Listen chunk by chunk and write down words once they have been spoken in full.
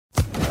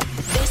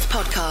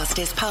podcast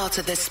is part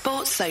of the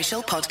Sports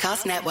Social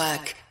Podcast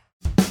Network.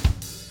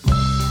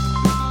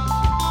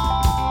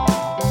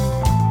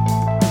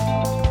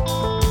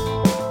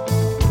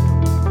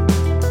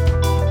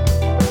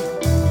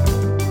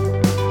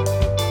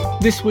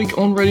 This week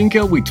on Red and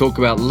Girl, we talk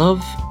about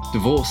love,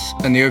 divorce,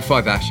 and the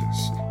 '05 Ashes.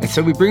 And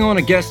so we bring on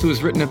a guest who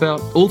has written about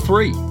all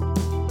three.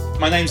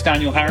 My name's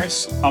Daniel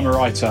Harris. I'm a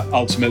writer,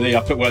 ultimately. I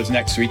put words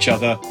next to each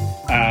other,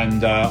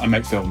 and I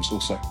make films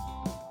also.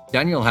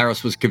 Daniel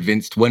Harris was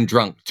convinced when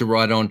drunk to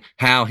write on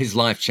how his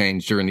life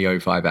changed during the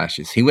 '05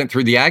 Ashes. He went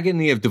through the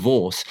agony of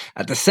divorce.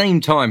 At the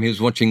same time, he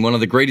was watching one of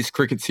the greatest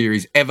cricket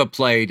series ever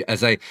played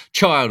as a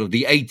child of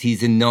the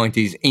 80s and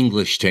 90s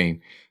English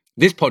team.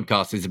 This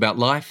podcast is about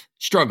life,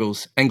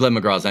 struggles, and Glenn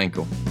McGrath's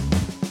ankle.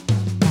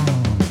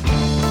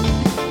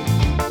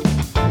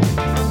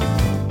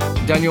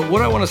 Daniel,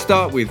 what I want to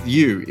start with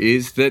you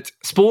is that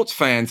sports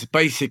fans,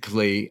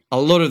 basically, a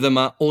lot of them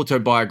are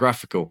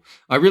autobiographical.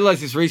 I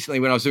realized this recently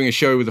when I was doing a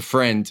show with a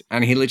friend,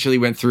 and he literally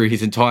went through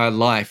his entire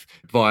life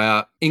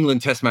via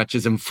England test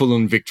matches and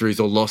Fulham victories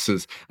or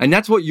losses. And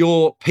that's what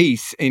your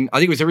piece in, I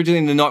think it was originally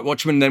in the Night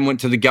Watchman, then went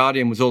to The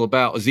Guardian, was all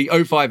about, was the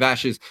 '05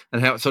 Ashes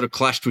and how it sort of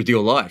clashed with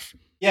your life.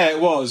 Yeah,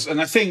 it was.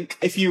 And I think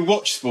if you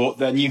watch sport,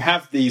 then you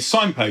have these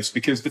signposts,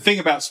 because the thing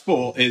about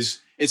sport is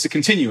it's a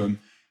continuum.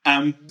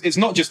 And it's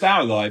not just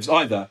our lives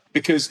either,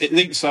 because it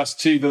links us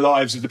to the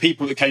lives of the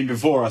people that came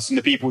before us and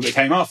the people that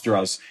came after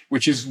us,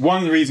 which is one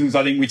of the reasons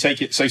I think we take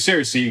it so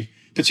seriously,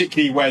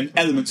 particularly when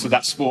elements of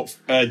that sport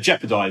are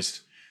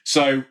jeopardised.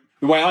 So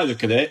the way I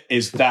look at it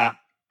is that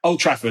Old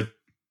Trafford,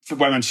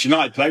 where Manchester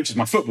United play, which is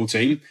my football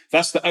team,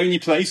 that's the only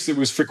place that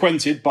was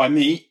frequented by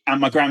me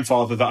and my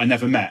grandfather that I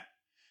never met.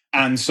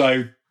 And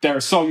so there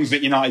are songs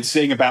that United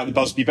sing about the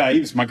Busby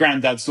Babes. My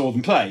granddad saw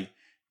them play.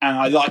 And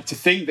I like to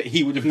think that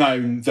he would have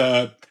known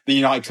the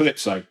United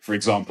Calypso, for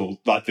example,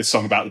 like this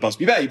song about the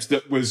Busby Babes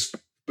that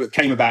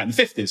came about in the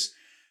 50s.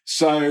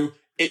 So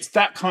it's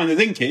that kind of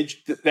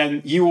linkage that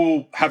then you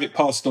will have it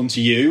passed on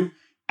to you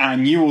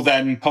and you will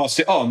then pass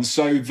it on.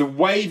 So the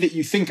way that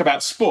you think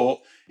about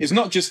sport is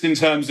not just in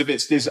terms of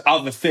it's this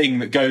other thing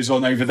that goes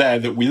on over there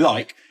that we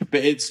like,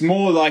 but it's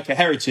more like a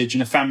heritage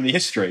and a family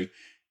history.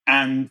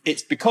 And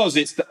it's because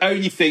it's the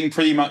only thing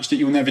pretty much that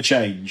you'll never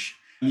change.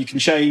 You can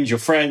change your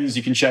friends,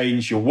 you can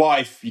change your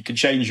wife, you can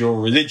change your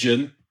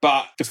religion,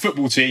 but the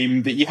football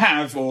team that you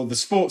have or the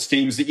sports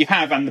teams that you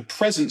have and the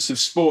presence of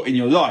sport in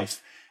your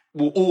life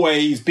will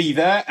always be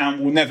there and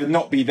will never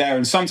not be there.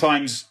 And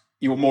sometimes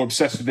you're more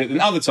obsessed with it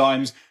than other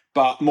times,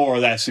 but more or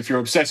less, if you're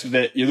obsessed with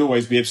it, you'll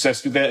always be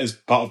obsessed with it as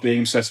part of being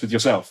obsessed with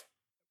yourself.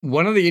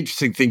 One of the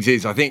interesting things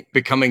is, I think,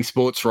 becoming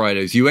sports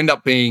writers, you end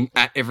up being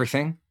at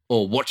everything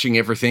or watching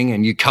everything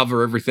and you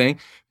cover everything.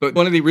 But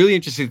one of the really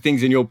interesting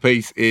things in your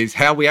piece is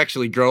how we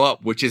actually grow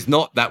up, which is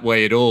not that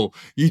way at all.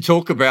 You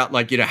talk about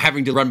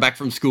having to run back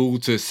from school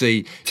to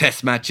see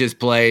test matches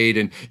played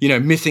and,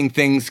 missing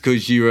things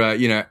because you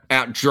were,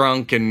 out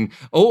drunk and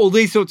all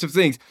these sorts of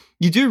things.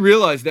 You do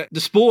realize that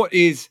the sport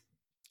it's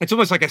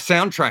almost like a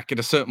soundtrack at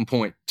a certain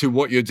point to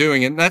what you're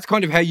doing. And that's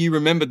kind of how you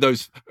remembered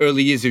those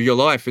early years of your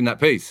life in that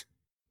piece.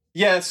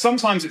 Yeah,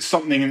 sometimes it's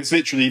something and it's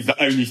literally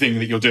the only thing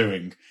that you're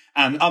doing.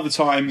 And other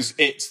times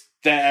it's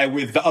there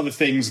with the other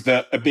things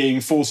that are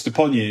being forced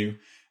upon you.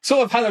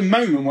 Sort of had a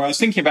moment where I was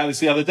thinking about this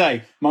the other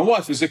day. My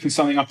wife was looking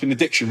something up in the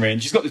dictionary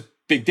and she's got this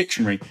big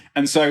dictionary.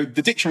 And so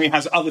the dictionary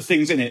has other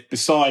things in it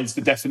besides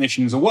the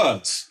definitions of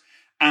words.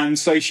 And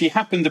so she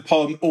happened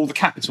upon all the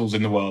capitals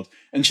in the world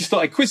and she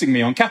started quizzing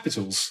me on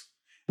capitals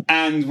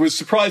and was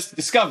surprised to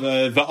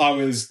discover that I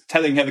was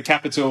telling her the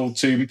capital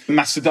to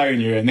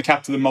Macedonia and the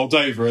capital of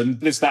Moldova and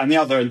this, that and the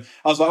other. And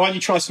I was like, why don't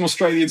you try some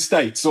Australian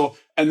states?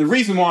 And the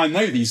reason why I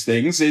know these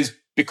things is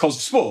because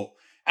of sport.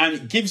 And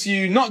it gives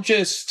you not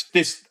just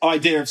this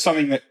idea of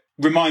something that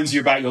reminds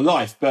you about your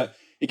life, but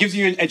it gives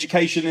you an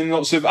education in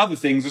lots of other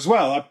things as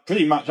well.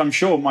 I'm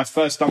sure my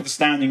first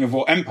understanding of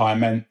what empire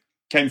meant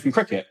came from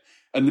cricket.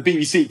 And the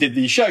BBC did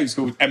these shows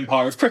called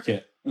Empire of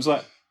Cricket. I was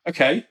like,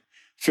 okay,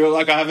 feel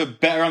like I have a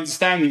better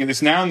understanding of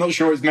this now. I'm not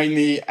sure it's made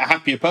me a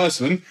happier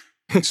person.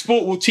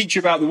 Sport will teach you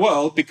about the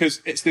world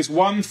because it's this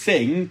one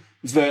thing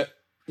that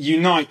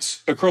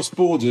unites across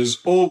borders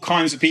all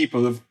kinds of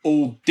people of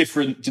all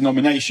different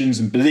denominations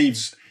and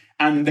beliefs,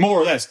 and more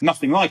or less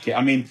nothing like it.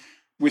 I mean,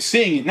 we're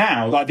seeing it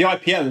now. Like the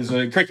IPL as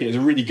a cricket is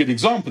a really good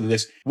example of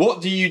this.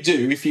 What do you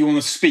do if you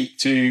want to speak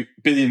to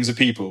billions of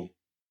people?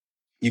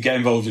 You get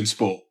involved in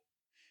sport.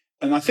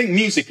 And I think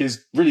music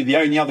is really the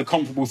only other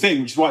comparable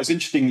thing, which is why it's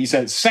interesting that you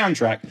said it's a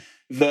soundtrack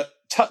that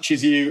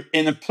touches you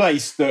in a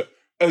place that,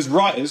 as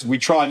writers, we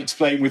try and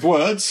explain with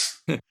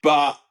words.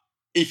 But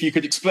if you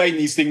could explain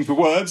these things with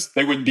words,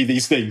 they wouldn't be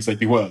these things, they'd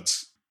be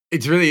words.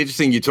 It's really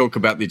interesting you talk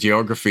about the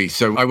geography.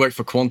 So I worked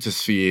for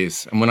Qantas for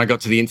years. And when I got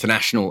to the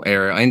international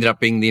area, I ended up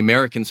being the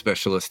American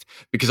specialist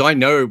because I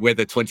know where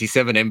the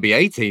 27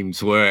 NBA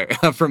teams were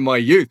from my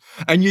youth.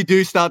 And you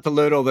do start to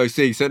learn all those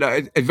things. So no,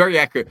 it's very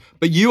accurate.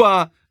 But you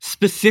are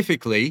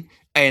specifically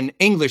an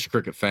English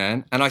cricket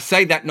fan. And I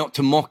say that not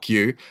to mock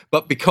you,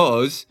 but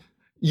because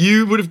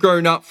You would have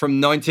grown up from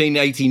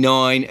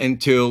 1989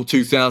 until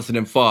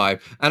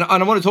 2005. And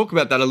I want to talk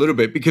about that a little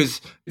bit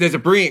because there's a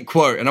brilliant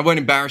quote, and I won't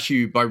embarrass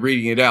you by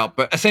reading it out,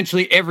 but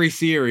essentially every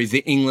series, the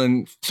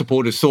England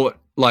supporters thought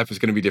life was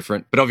going to be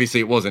different, but obviously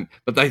it wasn't.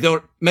 But they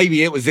thought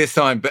maybe it was this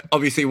time, but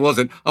obviously it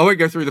wasn't. I won't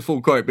go through the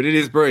full quote, but it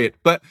is brilliant.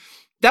 But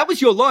that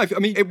was your life. I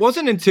mean, it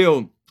wasn't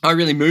until I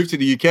really moved to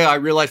the UK, I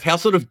realized how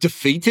sort of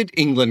defeated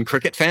England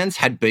cricket fans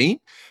had been,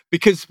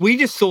 because we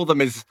just saw them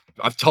as,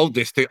 I've told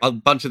this to a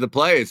bunch of the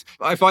players.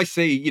 If I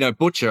see,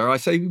 Butcher, I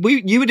say,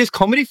 you were just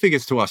comedy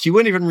figures to us. You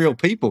weren't even real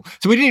people.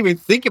 So we didn't even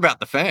think about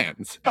the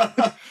fans.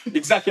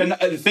 Exactly. And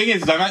the thing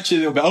is, I'm actually a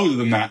little bit older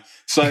than that.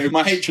 So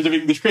my hatred of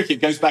English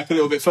cricket goes back a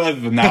little bit further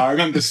than that. I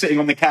remember sitting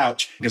on the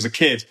couch as a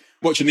kid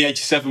watching the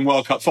 87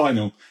 World Cup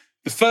final.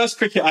 The first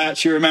cricket I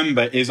actually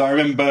remember is I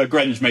remember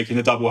Grenge making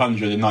a double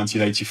hundred in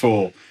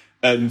 1984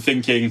 and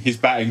thinking he's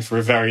batting for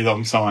a very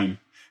long time.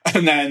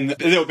 And then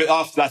a little bit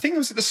after that, I think it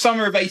was the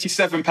summer of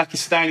 87,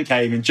 Pakistan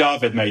came and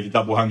Javed made a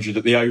double hundred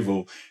at the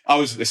Oval. I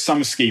was at this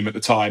summer scheme at the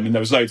time and there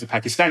was loads of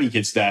Pakistani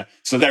kids there.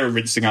 So they were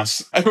rinsing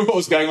us over what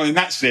was going on in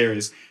that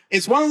series.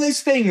 It's one of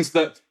those things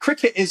that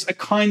cricket is a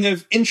kind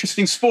of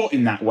interesting sport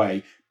in that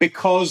way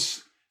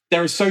because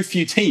there are so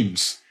few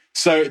teams.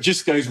 So it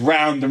just goes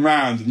round and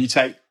round and you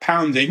take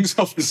poundings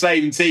off the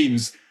same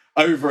teams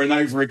over and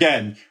over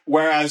again.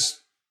 Whereas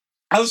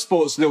other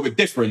sports are a little bit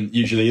different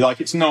usually. Like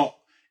it's not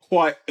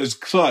quite as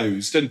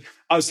closed. And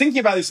I was thinking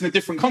about this in a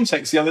different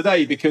context the other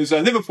day because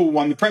Liverpool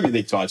won the Premier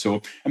League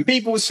title and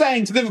people were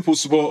saying to Liverpool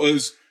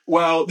supporters,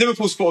 well,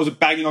 Liverpool supporters are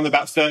banging on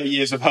about 30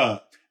 years of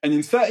hurt. And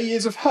in 30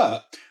 years of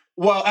hurt,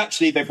 well,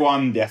 actually, they've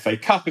won the FA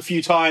Cup a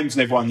few times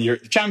and they've won the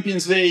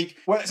Champions League.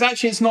 Well,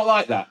 it's not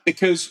like that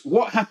because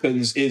what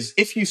happens is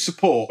if you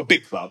support a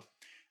big club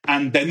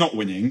and they're not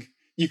winning,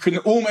 you can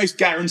almost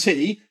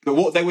guarantee that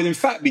what they will in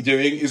fact be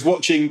doing is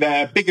watching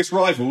their biggest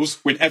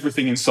rivals win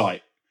everything in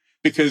sight.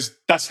 Because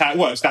that's how it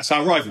works. That's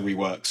how rivalry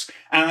works.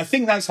 And I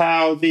think that's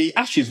how the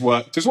Ashes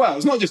worked as well.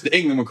 It's not just that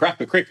England were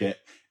crap at cricket.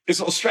 It's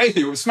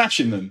Australia were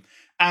smashing them.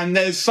 And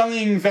there's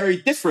something very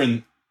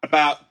different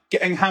about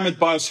getting hammered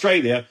by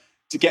Australia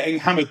to getting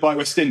hammered by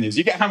West Indies.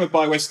 You get hammered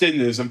by West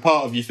Indies and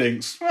part of you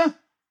thinks,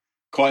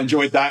 quite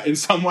enjoyed that in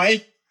some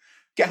way.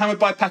 Get hammered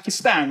by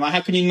Pakistan. Like,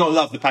 how can you not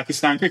love the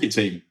Pakistan cricket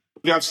team?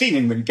 I've seen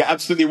England get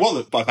absolutely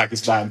walloped by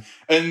Pakistan.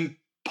 And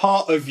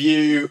part of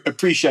you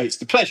appreciates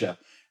the pleasure.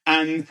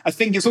 And I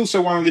think it's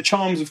also one of the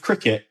charms of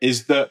cricket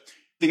is that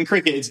in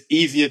cricket, it's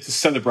easier to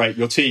celebrate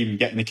your team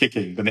getting a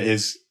kicking than it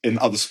is in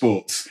other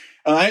sports.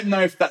 And I don't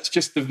know if that's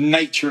just the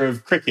nature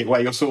of cricket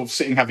where you're sort of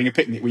sitting having a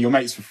picnic with your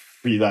mates for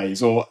 3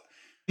 days, or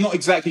I'm not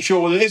exactly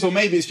sure what it is, or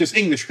maybe it's just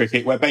English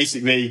cricket where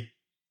basically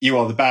you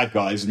are the bad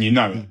guys and you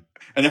know it.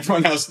 And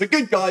everyone else, the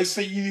good guys,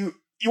 so you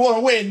want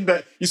to win,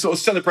 but you sort of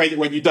celebrate it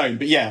when you don't.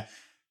 But yeah,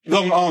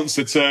 long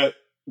answer to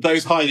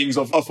those hidings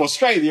of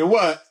Australia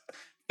were,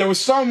 there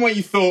was some where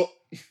you thought,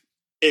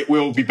 it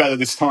will be better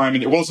this time,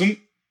 and it wasn't.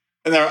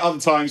 And there are other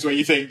times where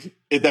you think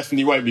it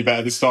definitely won't be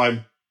better this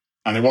time,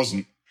 and it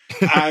wasn't.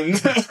 And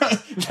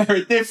there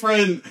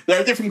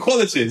are different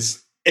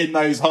qualities in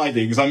those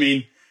hidings. I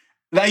mean,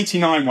 the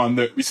 89 one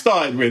that we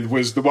started with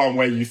was the one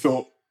where you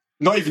thought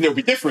not even it'll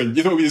be different,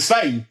 you thought it'll be the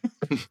same,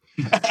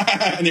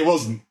 and it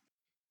wasn't.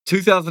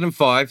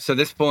 2005, so at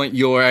this point,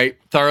 you're a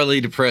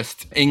thoroughly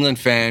depressed England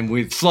fan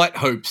with slight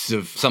hopes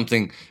of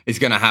something is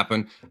going to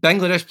happen.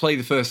 Bangladesh played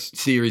the first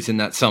series in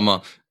that summer.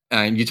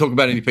 And you talk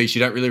about it in your piece,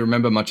 you don't really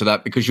remember much of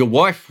that because your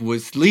wife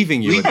was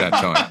leaving you at that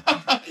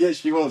time. Yes,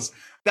 she was.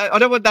 I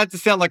don't want that to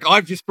sound like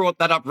I've just brought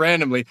that up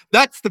randomly.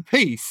 That's the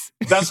piece.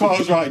 That's what I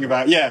was writing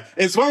about, yeah.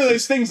 It's one of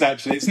those things,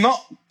 actually. It's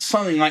not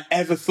something I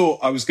ever thought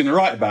I was going to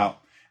write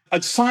about.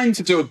 I'd signed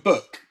to do a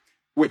book,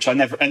 which I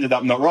never ended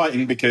up not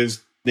writing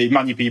because the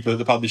money people at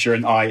the publisher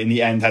and I, in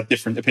the end, had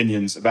different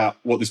opinions about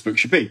what this book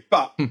should be.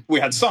 But we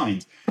had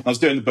signed. I was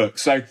doing the book.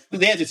 So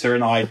the editor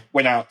and I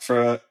went out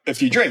for a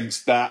few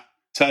drinks that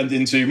turned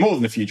into more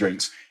than a few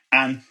drinks.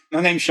 And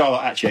my name's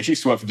Charlotte, actually. She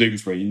used to work for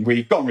Doomsbury, and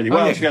we got on really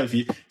well.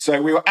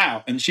 So we were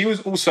out, and she was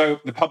also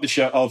the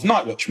publisher of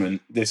Night Watchman,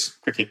 this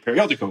cricket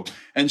periodical.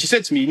 And she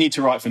said to me, you need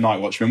to write for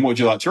Night Watchman. What would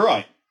you like to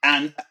write?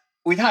 And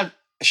we'd had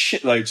a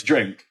shitload to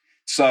drink.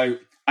 So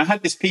I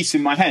had this piece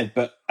in my head,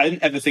 but I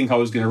didn't ever think I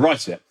was going to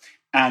write it.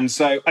 And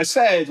so I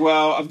said,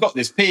 well, I've got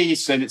this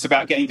piece, and it's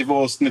about getting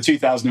divorced in the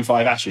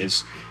 2005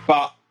 Ashes.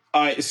 But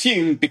I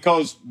assumed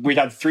because we'd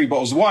had 3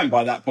 bottles of wine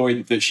by that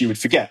point that she would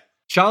forget.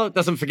 Charlotte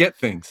doesn't forget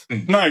things.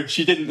 No,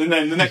 she didn't. And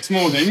then the next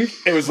morning,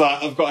 it was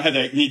like, I've got a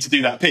headache, you need to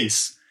do that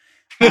piece.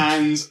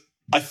 And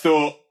I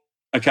thought,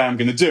 okay, I'm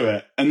going to do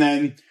it. And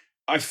then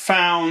I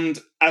found,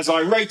 as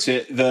I wrote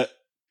it, that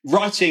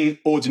writing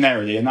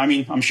ordinarily, and I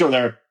mean, I'm sure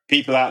there are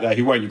people out there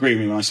who won't agree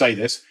with me when I say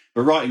this,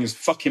 but writing is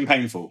fucking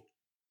painful.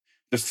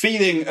 The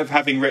feeling of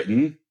having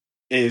written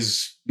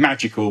is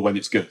magical when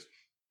it's good.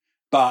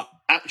 But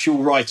actual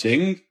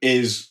writing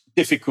is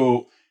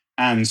difficult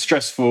and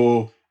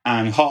stressful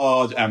and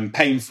hard and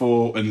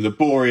painful and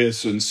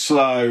laborious and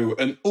slow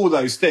and all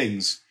those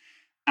things.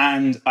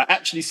 And I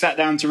actually sat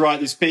down to write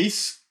this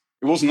piece.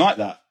 It wasn't like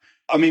that.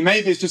 I mean,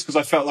 maybe it's just because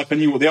I felt like I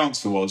knew what the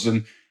answer was.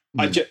 And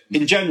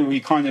in general,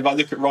 I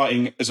look at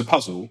writing as a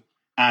puzzle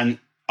and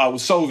I will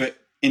solve it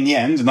in the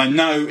end. And I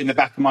know in the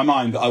back of my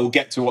mind that I will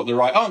get to what the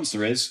right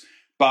answer is.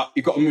 But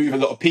you've got to move a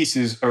lot of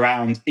pieces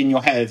around in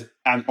your head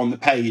and on the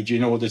page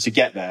in order to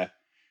get there.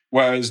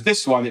 Whereas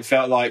this one, it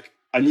felt like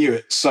I knew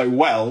it so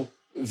well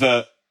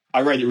that I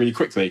read it really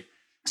quickly.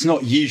 It's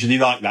not usually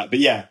like that, but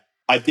yeah,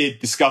 I did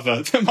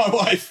discover that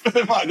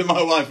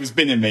my wife was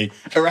binning me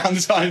around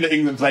the time that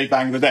England played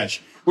Bangladesh,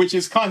 which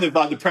is kind of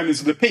like the premise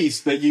of the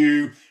piece, that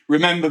you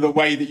remember the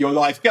way that your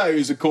life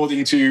goes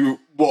according to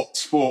what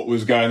sport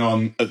was going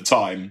on at the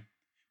time.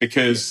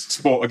 Because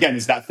sport, again,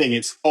 is that thing,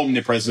 it's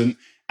omnipresent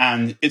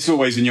and it's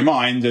always in your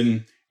mind.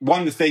 And one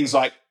of the things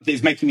like that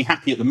is making me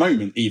happy at the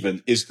moment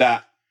even is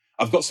that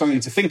I've got something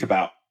to think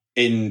about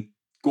in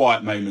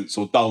quiet moments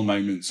or dull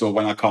moments or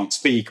when I can't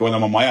speak or when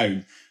I'm on my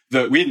own,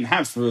 that we didn't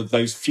have for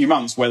those few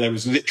months where there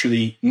was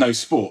literally no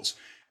sport.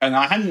 And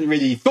I hadn't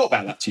really thought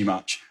about that too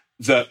much.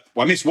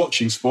 I miss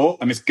watching sport,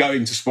 I miss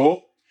going to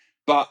sport,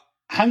 but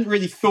I hadn't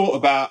really thought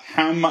about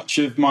how much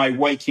of my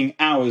waking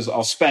hours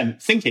are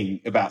spent thinking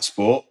about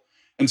sport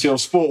until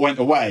sport went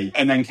away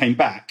and then came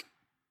back.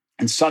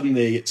 And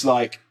suddenly it's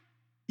like,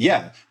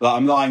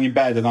 I'm lying in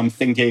bed and I'm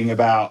thinking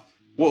about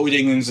what would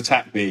England's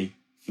attack be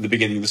for the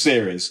beginning of the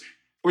series?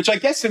 Which I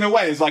guess in a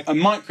way is like a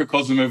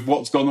microcosm of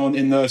what's gone on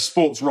in the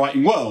sports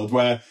writing world,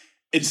 where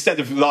instead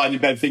of lying in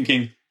bed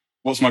thinking,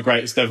 what's my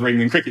greatest ever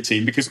England cricket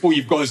team? Because all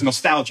you've got is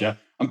nostalgia.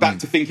 I'm back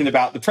to thinking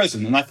about the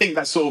present. And I think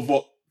that's sort of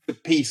what the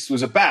piece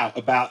was about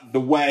the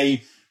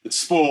way that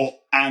sport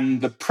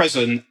and the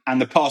present and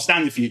the past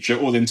and the future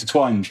all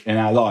intertwined in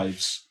our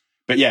lives.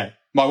 But yeah,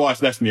 my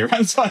wife left me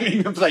around the time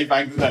England played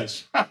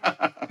Bangladesh.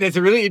 There's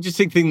a really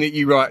interesting thing that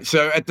you write.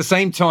 So at the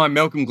same time,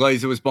 Malcolm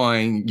Glazer was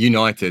buying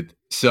United.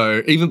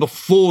 So even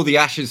before the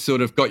Ashes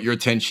sort of got your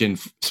attention,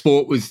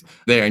 sport was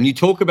there. And you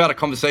talk about a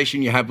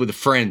conversation you had with a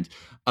friend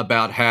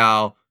about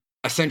how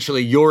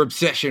essentially your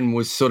obsession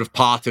was sort of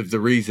part of the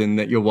reason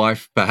that your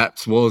wife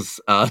perhaps was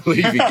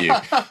leaving you.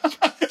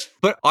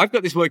 But I've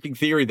got this working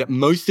theory that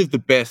most of the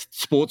best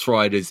sports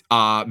writers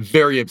are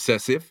very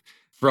obsessive,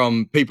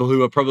 from people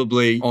who are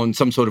probably on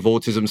some sort of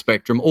autism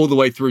spectrum all the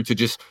way through to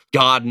just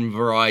garden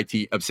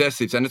variety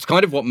obsessives. And it's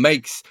kind of what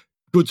makes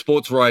good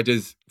sports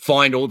writers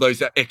find all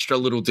those extra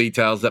little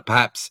details that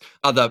perhaps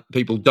other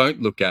people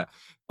don't look at.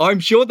 I'm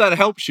sure that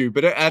helps you,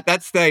 but at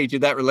that stage in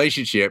that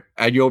relationship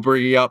and you're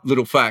bringing up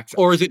little facts,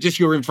 or is it just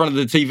you're in front of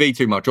the TV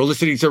too much or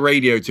listening to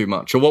radio too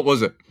much, or what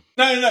was it?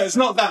 No, it's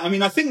not that. I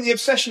mean, I think the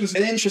obsession's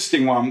an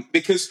interesting one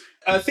because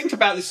I think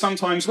about this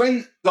sometimes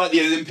when like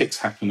the Olympics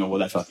happen or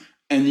whatever,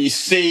 and you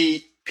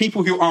see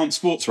people who aren't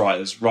sports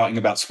writers writing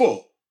about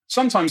sport.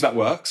 Sometimes that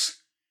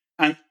works,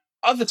 and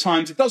other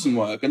times it doesn't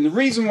work. And the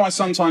reason why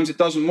sometimes it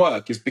doesn't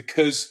work is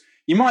because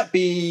you might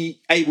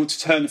be able to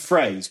turn a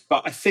phrase,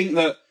 but I think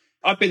that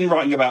I've been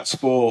writing about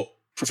sport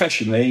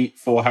professionally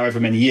for however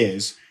many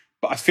years,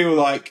 but I feel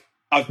like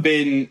I've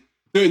been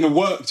doing the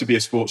work to be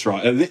a sports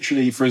writer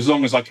literally for as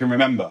long as I can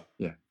remember.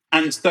 Yeah.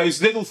 And it's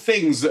those little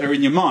things that are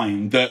in your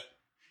mind that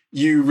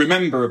you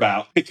remember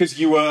about because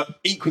you were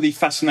equally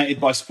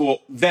fascinated by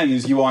sport then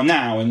as you are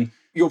now. And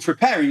you're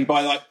preparing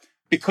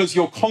because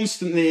you're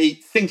constantly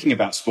thinking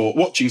about sport,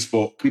 watching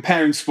sport,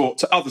 comparing sport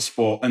to other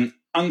sport and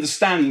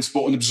understanding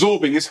sport and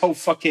absorbing this whole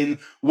fucking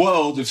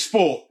world of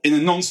sport in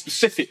a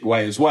non-specific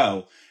way as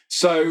well.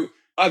 So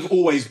I've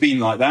always been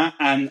like that.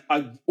 And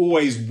I've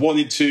always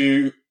wanted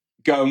to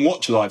go and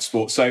watch live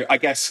sport. So I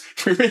guess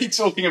we're really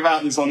talking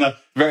about this on a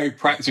very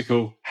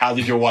practical, how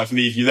did your wife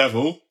leave you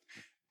level?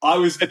 I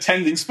was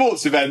attending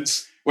sports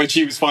events when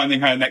she was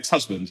finding her next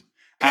husband.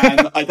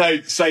 And I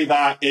don't say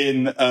that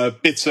in a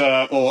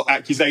bitter or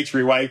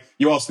accusatory way.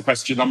 You ask the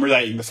question, I'm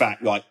relating the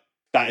fact, like,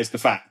 that is the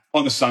fact.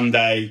 On a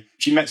Sunday,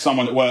 she met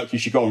someone at work who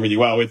she got on really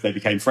well with. They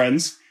became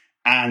friends.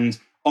 And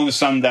on a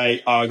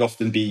Sunday, I'd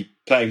often be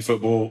playing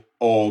football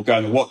or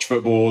going to watch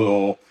football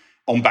or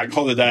on bank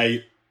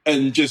holiday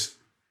and just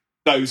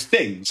those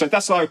things. So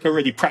that's like a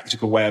really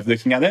practical way of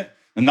looking at it.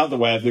 Another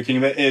way of looking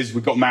at it is we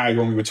got married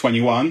when we were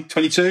 21,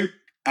 22.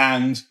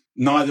 And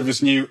neither of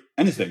us knew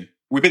anything.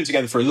 We'd been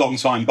together for a long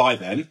time by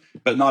then,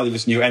 but neither of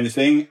us knew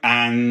anything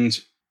and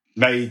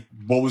made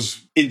what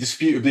was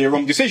indisputably a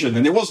wrong decision.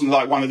 And it wasn't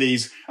like one of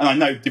these, and I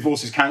know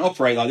divorces can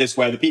operate like this,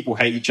 where the people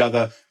hate each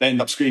other, they end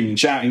up screaming and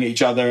shouting at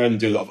each other and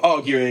do a lot of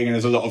arguing and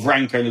there's a lot of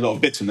rancor and a lot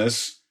of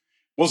bitterness.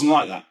 It wasn't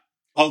like that.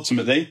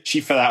 Ultimately,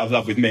 she fell out of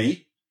love with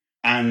me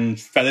and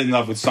fell in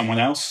love with someone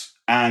else.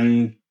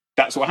 And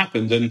that's what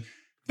happened. And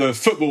the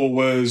football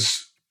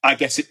was, I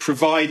guess it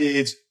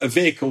provided a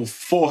vehicle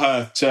for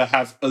her to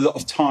have a lot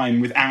of time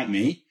without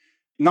me.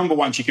 Number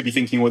one, she could be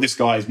thinking, well, this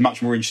guy is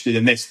much more interested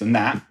in this than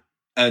that.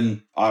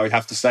 And I would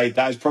have to say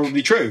that is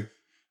probably true.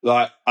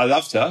 Like, I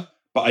loved her,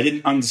 but I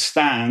didn't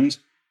understand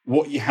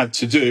what you had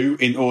to do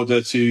in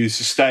order to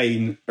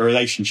sustain a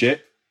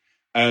relationship.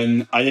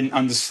 And I didn't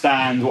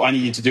understand what I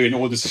needed to do in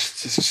order to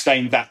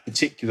sustain that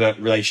particular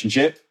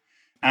relationship.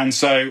 And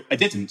so I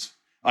didn't.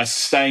 I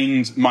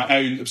sustained my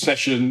own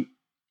obsession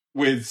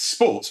with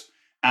sport.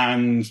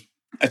 And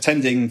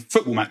attending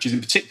football matches in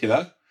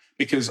particular,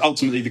 because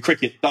ultimately the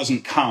cricket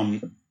doesn't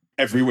come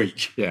every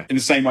week in the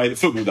same way that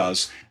football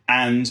does.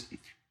 And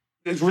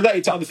it's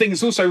related to other things.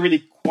 It's also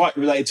really quite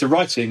related to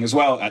writing as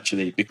well,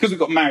 actually, because we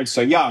got married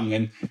so young,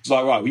 and it's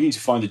like, right, we need to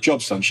find a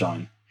job,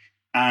 sunshine.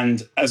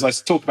 And as I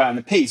talk about in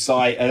the piece,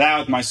 I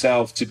allowed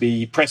myself to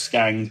be press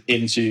ganged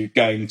into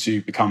going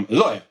to become a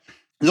lawyer.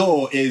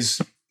 Law is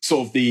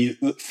sort of the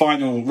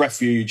final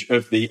refuge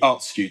of the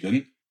art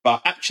student,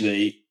 but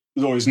actually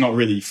law is not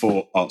really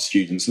for art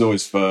students. Law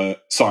is for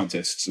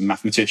scientists and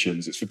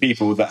mathematicians. It's for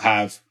people that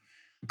have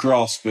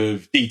grasp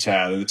of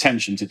detail and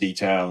attention to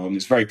detail, and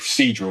it's very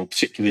procedural,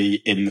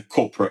 particularly in the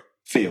corporate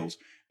field.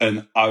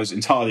 And I was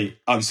entirely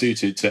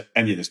unsuited to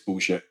any of this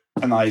bullshit.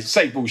 And I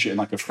say bullshit in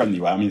like a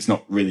friendly way. I mean, it's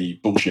not really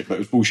bullshit, but it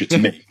was bullshit to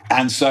me.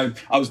 And so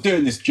I was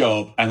doing this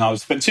job, and I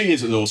spent 2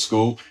 years at law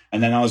school,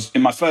 and then I was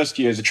in my first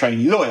year as a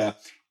trainee lawyer,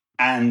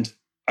 and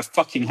I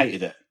fucking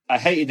hated it. I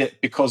hated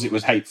it because it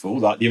was hateful,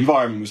 like the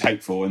environment was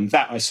hateful. And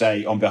that I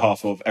say on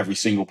behalf of every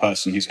single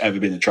person who's ever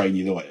been a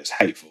trainee lawyer. It's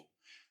hateful.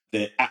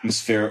 The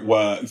atmosphere at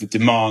work, the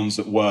demands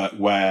at work,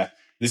 where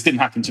this didn't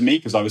happen to me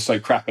because I was so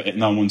crap at it,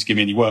 no one wanted to give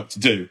me any work to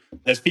do.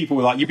 There's people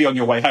like, you'd be on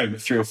your way home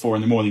at 3 or 4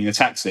 in the morning in a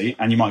taxi,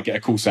 and you might get a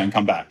call saying,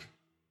 come back.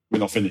 We're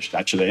not finished,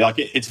 actually. Like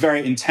it's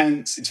very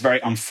intense. It's very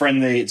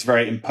unfriendly. It's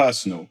very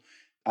impersonal.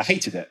 I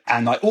hated it.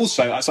 And I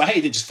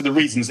hated it just for the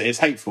reasons that it's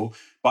hateful,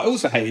 but I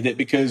also hated it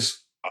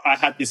because I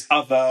had this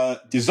other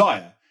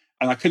desire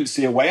and I couldn't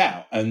see a way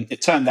out. And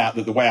it turned out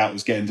that the way out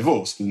was getting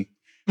divorced. And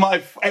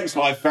my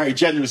ex-wife very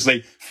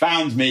generously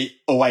found me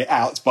a way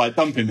out by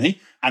dumping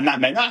me. And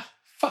that meant,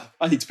 fuck,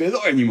 I need to be a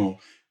lawyer anymore.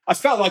 I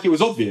felt like it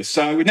was obvious.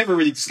 So we never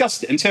really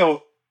discussed it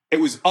until it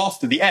was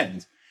after the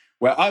end,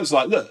 where I was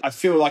like, look, I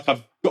feel like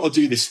I've got to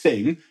do this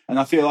thing. And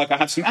I feel like I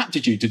have some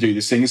aptitude to do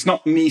this thing. It's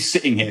not me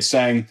sitting here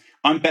saying,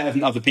 I'm better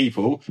than other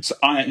people, so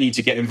I don't need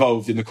to get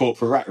involved in the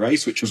corporate rat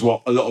race, which was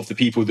what a lot of the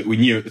people that we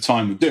knew at the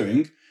time were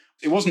doing.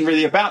 It wasn't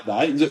really about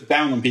that. It looked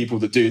down on people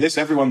that do this.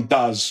 Everyone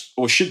does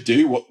or should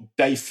do what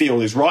they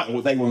feel is right, or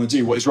what they want to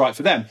do, what is right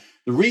for them.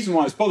 The reason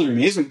why it's bothering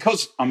me isn't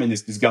because I'm in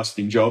this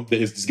disgusting job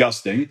that is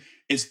disgusting.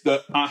 It's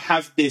that I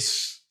have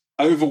this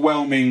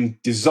overwhelming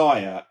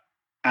desire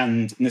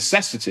and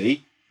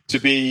necessity to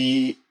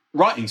be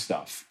writing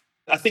stuff.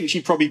 I think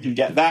she probably didn't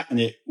get that, and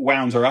it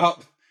wound her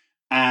up.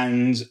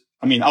 And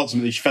I mean,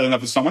 ultimately, she fell in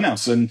love with someone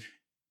else and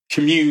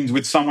communed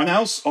with someone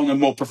else on a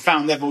more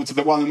profound level to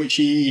the one in which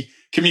she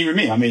communed with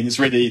me. I mean,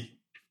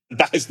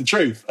 that is the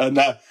truth. And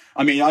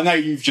I mean, I know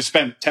you've just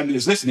spent 10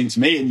 minutes listening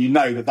to me, and you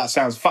know that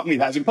sounds, fuck me,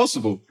 that is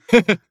impossible.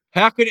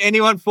 How could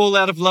anyone fall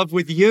out of love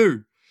with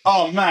you?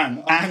 Oh,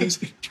 man.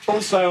 And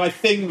also, I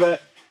think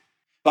that,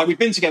 like, we've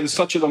been together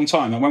such a long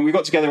time. And when we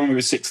got together when we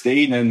were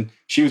 16, and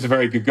she was a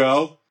very good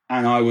girl,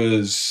 and I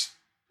was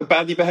a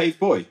badly behaved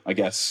boy, I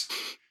guess.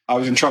 I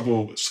was in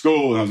trouble at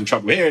school, and I was in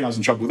trouble here, and I was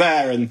in trouble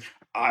there, and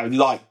I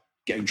like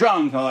getting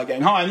drunk, and I like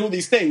getting high, and all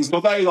these things.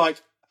 Although, like,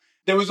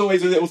 there was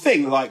always a little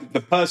thing, like,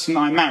 the person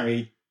I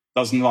marry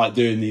doesn't like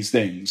doing these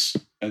things.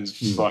 And it's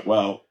just like,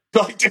 well,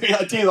 I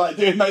do like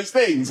doing those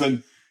things,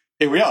 and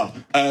here we are.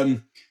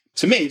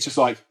 To me, it's just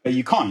like, are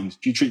you kind?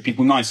 Do you treat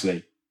people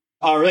nicely?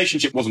 Our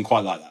relationship wasn't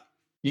quite like that.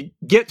 You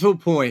get to a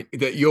point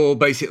that you're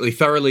basically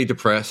thoroughly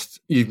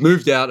depressed. You've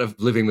moved out of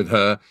living with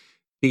her.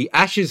 The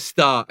Ashes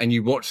start, and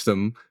you watch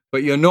them,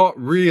 but you're not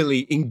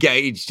really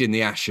engaged in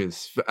the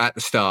Ashes at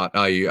the start,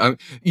 are you?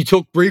 You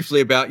talked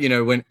briefly about,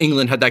 when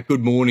England had that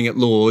good morning at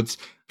Lord's,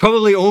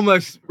 probably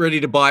almost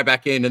ready to buy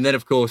back in. And then,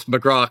 of course,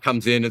 McGrath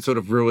comes in and sort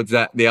of ruins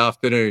that the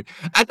afternoon.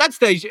 At that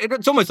stage,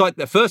 it's almost like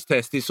the first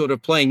test is sort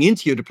of playing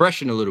into your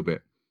depression a little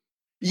bit.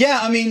 Yeah,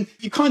 I mean,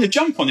 you kind of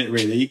jump on it,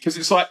 really, because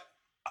it's like,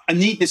 I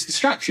need this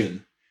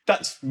distraction.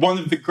 That's one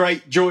of the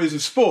great joys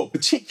of sport,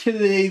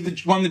 particularly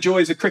one of the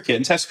joys of cricket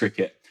and Test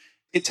cricket.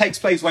 It takes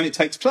place when it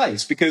takes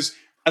place, because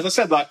as I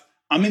said, like,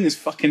 I'm in this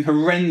fucking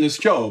horrendous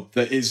job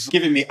that is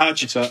giving me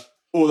agita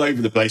all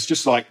over the place,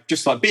 just like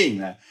being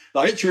there.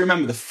 Like, I literally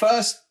remember the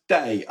first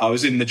day I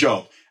was in the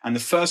job and the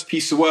first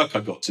piece of work I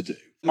got to do.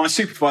 My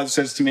supervisor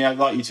says to me, I'd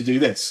like you to do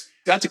this.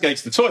 I had to go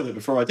to the toilet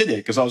before I did it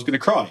because I was going to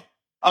cry.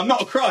 I'm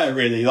not a crier,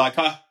 really. Like,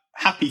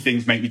 happy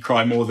things make me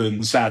cry more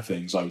than sad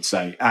things, I would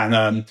say.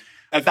 And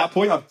at that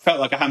point, I felt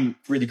like I hadn't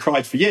really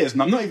cried for years.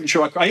 And I'm not even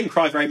sure I didn't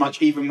cry very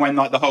much even when,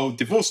 like, the whole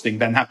divorce thing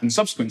then happened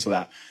subsequent to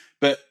that.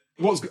 But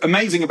what's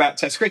amazing about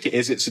Test cricket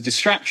is it's a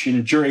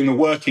distraction during the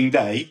working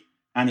day,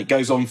 and it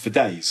goes on for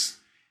days.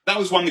 That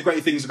was one of the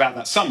great things about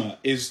that summer,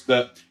 is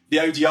that the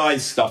ODI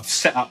stuff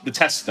set up the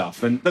Test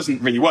stuff, and it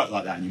doesn't really work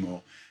like that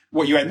anymore.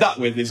 What you end up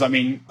with is, I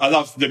mean, I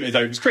love limited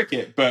overs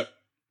cricket, but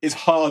it's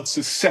hard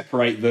to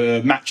separate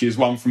the matches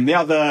one from the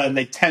other, and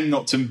they tend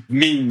not to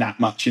mean that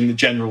much in the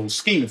general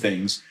scheme of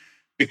things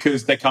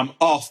because they come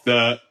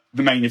after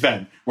the main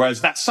event.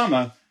 Whereas that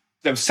summer,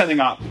 they were setting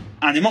up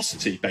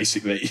animosity,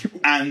 basically.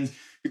 And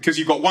because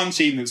you've got one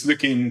team that's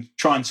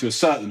trying to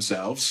assert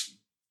themselves,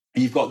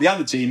 and you've got the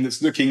other team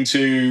that's looking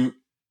to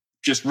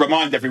just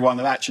remind everyone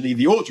of actually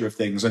the order of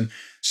things. And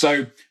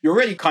so you're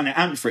already kind of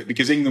amped for it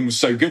because England was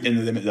so good in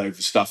the limited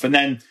over stuff. And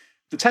then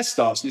the Test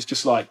starts, and it's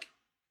just like,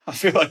 I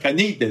feel like I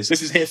need this.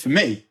 This is here for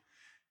me.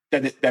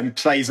 Then it then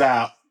plays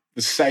out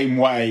the same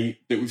way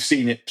that we've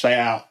seen it play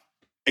out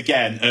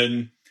again.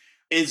 And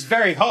it's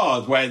very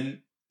hard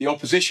when the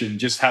opposition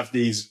just have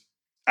these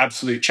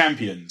absolute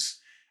champions.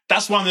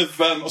 That's one of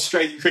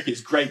Australian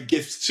cricket's great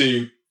gifts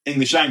to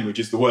English language,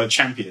 is the word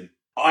champion.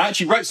 I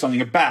actually wrote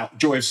something about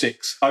Joy of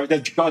Six.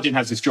 The Guardian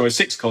has this Joy of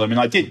Six column, and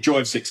I did Joy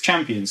of Six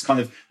champions, kind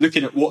of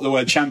looking at what the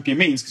word champion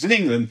means. Because in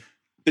England,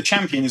 the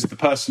champion is the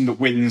person that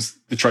wins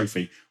the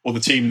trophy, or the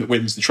team that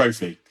wins the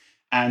trophy.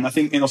 And I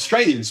think in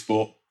Australian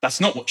sport,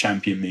 that's not what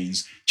champion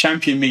means.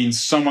 Champion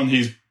means someone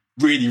who's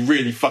really,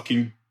 really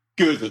fucking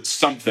good at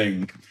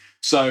something.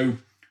 So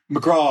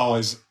McGrath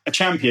is a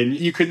champion.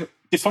 You can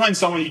define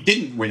someone who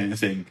didn't win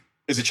anything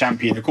as a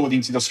champion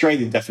according to the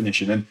Australian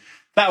definition. And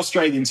that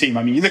Australian team,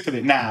 I mean, you look at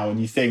it now and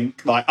you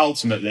think, like,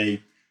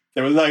 ultimately,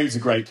 there were loads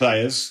of great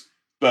players,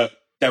 but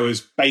there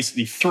was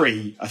basically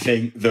three, I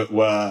think, that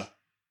were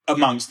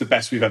amongst the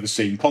best we've ever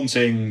seen: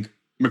 Ponting,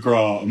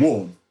 McGrath and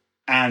Warne.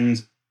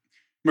 And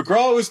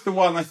McGrath was the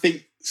one I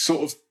think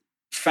sort of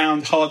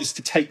found hardest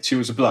to take to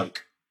as a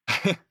bloke.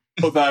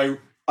 Although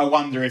I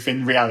wonder if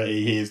in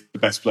reality he is the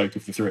best bloke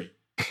of the three.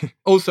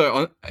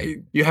 Also,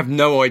 you have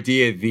no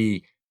idea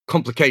the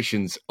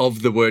complications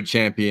of the word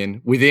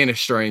champion within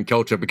Australian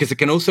culture, because it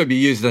can also be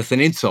used as an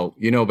insult.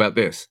 You know about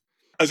this?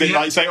 As in,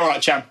 like, you say, all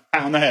right, champ,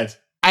 pat on the head.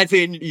 As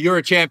in, you're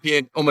a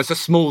champion, almost a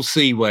small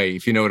C way,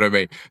 if you know what I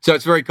mean. So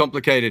it's very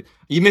complicated.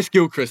 You miss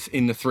Gilchrist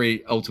in the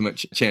three ultimate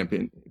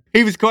champion.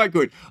 He was quite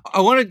good.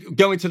 I want to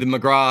go into the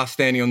McGrath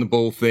standing on the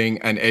ball thing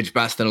and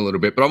Edgbaston a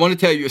little bit, but I want to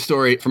tell you a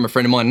story from a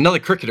friend of mine, another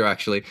cricketer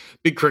actually,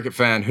 big cricket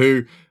fan,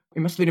 who he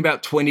must have been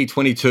about 20,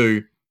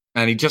 22,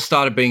 and he just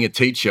started being a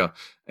teacher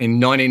in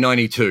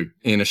 1992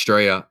 in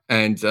Australia,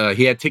 and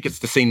he had tickets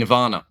to see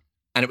Nirvana.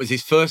 And it was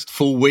his first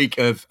full week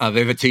of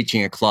ever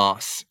teaching a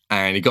class.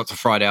 And he got to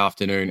Friday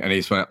afternoon and he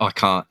just went, I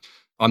can't.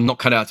 I'm not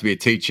cut out to be a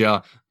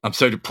teacher. I'm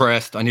so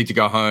depressed. I need to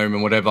go home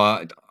and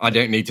whatever. I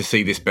don't need to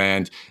see this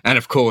band. And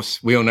of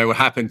course, we all know what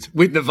happened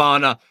with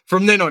Nirvana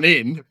from then on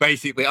in,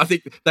 basically. I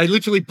think they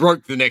literally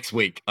broke the next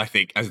week, I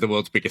think, as the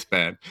world's biggest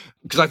band.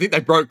 Because I think they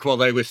broke while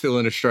they were still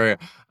in Australia.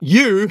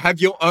 You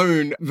have your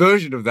own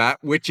version of that,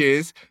 which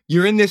is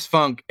you're in this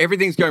funk.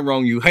 Everything's going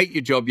wrong. You hate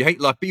your job. You hate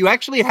life. But you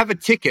actually have a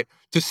ticket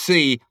to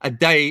see a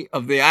day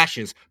of the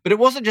Ashes. But it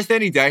wasn't just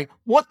any day.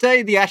 What day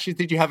of the Ashes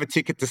did you have a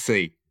ticket to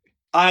see?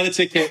 I had a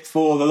ticket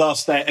for the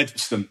last day at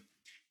Edgbaston.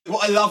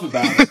 What I love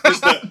about it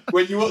is that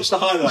when you watch the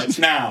highlights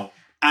now,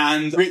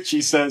 and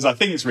Richie says, I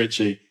think it's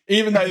Richie,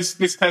 even though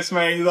this Test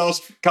may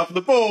last couple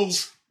of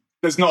balls,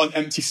 there's not an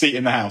empty seat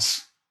in the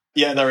house.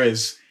 Yeah, there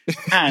is.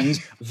 And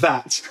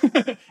that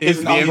is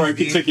an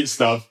unbroken ticket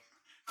stub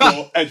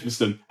for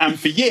Edgbaston. And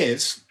for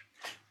years,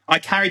 I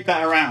carried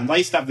that around. I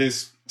used to have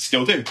this,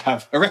 still do,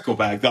 have a record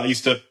bag that I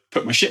used to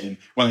put my shit in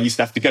when I used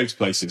to have to go to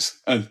places.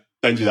 And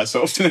don't do that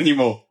so often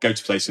anymore, go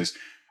to places.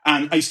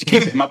 And I used to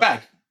keep it in my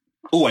bag,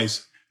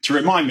 always, to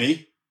remind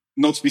me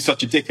not to be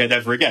such a dickhead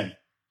ever again.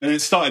 And it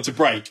started to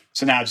break,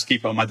 so now I just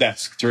keep it on my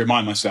desk to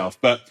remind myself.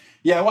 But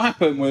yeah, what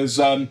happened was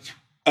a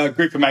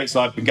group of mates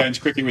I've been going to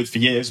cricket with for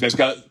years. Let's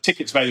go,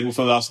 tickets available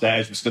for the last day at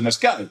Edgbaston, let's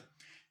go.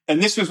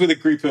 And this was with a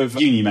group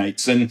of uni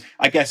mates. And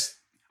I guess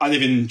I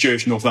live in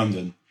Jewish North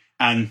London,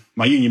 and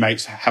my uni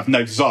mates have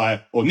no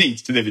desire or need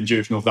to live in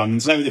Jewish North London,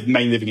 so they live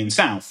mainly living in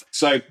South.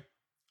 So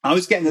I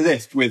was getting a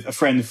lift with a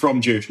friend from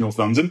Jewish North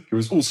London who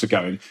was also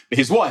going, but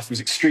his wife was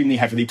extremely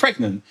heavily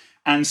pregnant.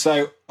 And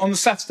so on the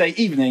Saturday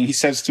evening, he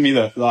says to me,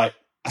 look, like,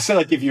 I said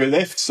I'd give you a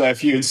lift, so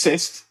if you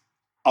insist,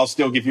 I'll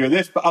still give you a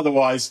lift, but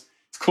otherwise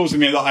it's causing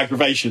me a lot of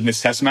aggravation,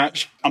 this test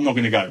match. I'm not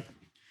going to go.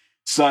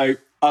 So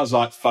I was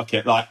like, fuck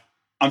it. Like,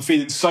 I'm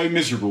feeling so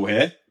miserable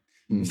here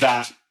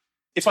that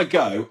if I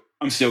go,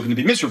 I'm still going to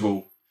be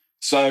miserable.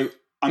 So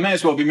I may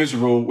as well be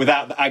miserable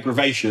without the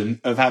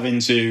aggravation of having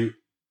to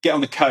get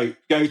on the coach,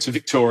 go to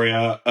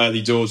Victoria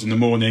early doors in the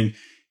morning,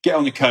 get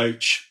on the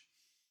coach,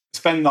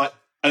 spend like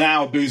an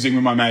hour boozing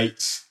with my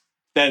mates,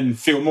 then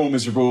feel more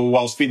miserable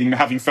whilst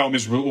having felt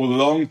miserable all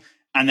along,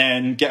 and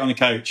then get on the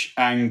coach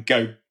and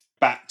go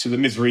back to the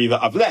misery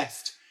that I've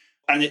left.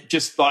 And it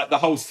just, like, the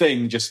whole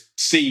thing just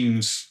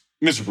seems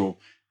miserable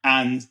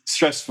and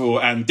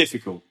stressful and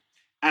difficult.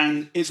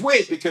 And it's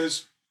weird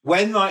because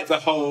when, like,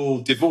 the whole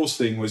divorce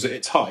thing was at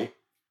its height,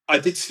 I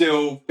did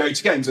still go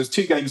to games. There's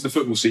 2 games of the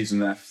football season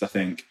left, I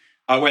think.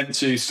 I went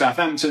to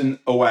Southampton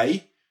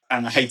away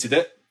and I hated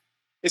it.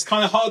 It's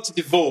kind of hard to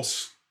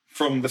divorce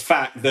from the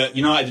fact that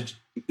United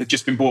had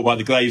just been bought by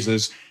the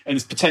Glazers and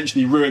it's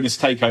potentially ruined this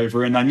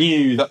takeover. And I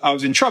knew that I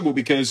was in trouble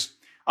because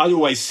I'd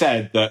always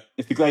said that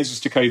if the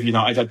Glazers took over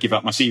United, I'd give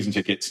up my season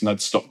tickets and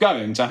I'd stop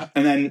going. And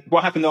then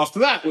what happened after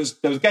that was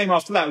there was a game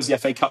after that was the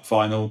FA Cup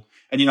final,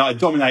 and United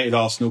dominated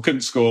Arsenal,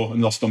 couldn't score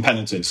and lost on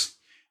penalties.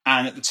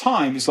 And at the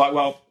time, it's like,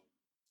 well,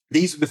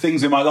 these are the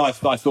things in my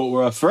life that I thought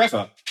were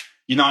forever.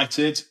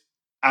 United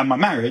and my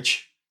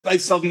marriage,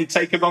 they've suddenly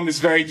taken on this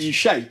very new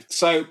shape.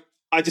 So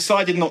I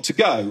decided not to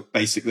go,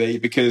 basically,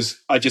 because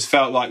I just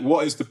felt like,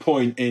 what is the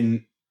point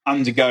in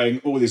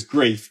undergoing all this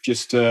grief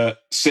just to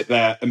sit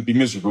there and be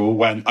miserable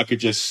when I could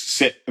just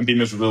sit and be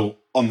miserable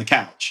on the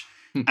couch.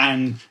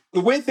 And the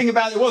weird thing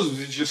about it was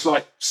it's just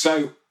like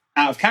so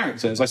out of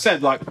character. As I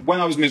said, like when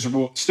I was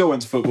miserable, still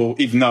went to football,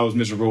 even though I was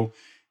miserable.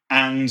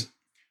 And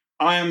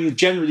I am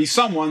generally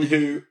someone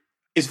who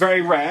is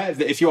very rare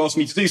that if you ask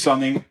me to do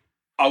something,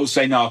 I will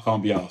say, no, I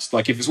can't be asked.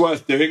 Like if it's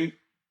worth doing,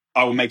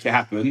 I will make it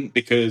happen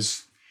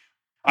because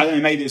I don't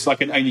know, maybe it's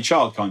like an only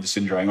child kind of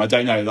syndrome. I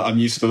don't know, that I'm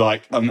used to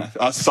like, I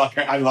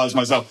psychoanalyze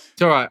myself.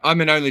 It's all right. I'm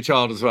an only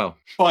child as well.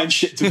 Find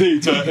shit to do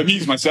to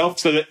amuse myself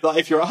so that like,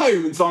 if you're at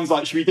home and someone's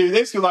like, should we do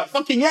this? You're like,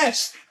 fucking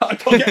yes.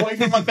 I've got to get away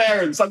from my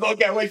parents. I've got to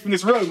get away from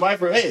this room,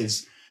 whatever it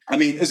is. I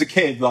mean, as a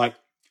kid, like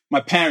my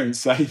parents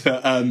say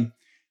that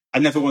I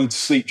never wanted to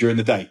sleep during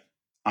the day.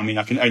 I mean,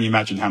 I can only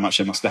imagine how much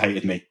they must have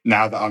hated me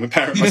now that I'm a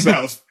parent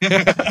myself.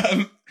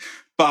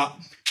 But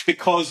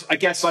because I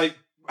guess I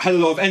had a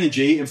lot of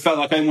energy and felt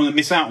like I didn't want to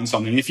miss out on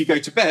something. If you go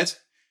to bed,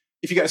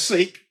 if you go to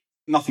sleep,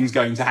 nothing's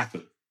going to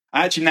happen.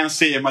 I actually now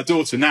see in my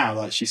daughter now,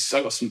 like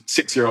I've got some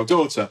 6-year-old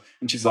daughter,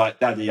 and she's like,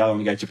 Daddy, I don't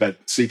want to go to bed.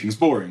 Sleeping's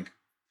boring.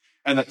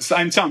 And at the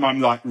same time, I'm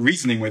like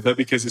reasoning with her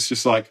because it's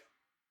just like,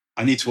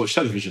 I need to watch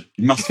television.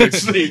 You must go to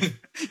sleep.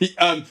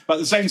 But at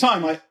the same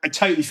time, I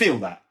totally feel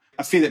that.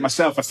 I feel it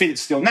myself. I feel it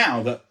still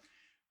now that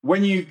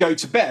when you go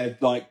to bed,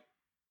 like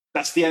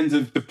that's the end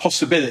of the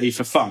possibility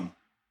for fun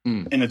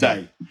in a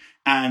day.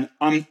 And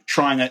I'm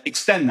trying to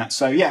extend that.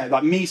 So yeah,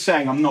 like me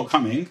saying I'm not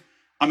coming,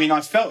 I mean, I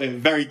felt it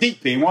very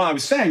deeply. And while I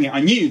was saying it, I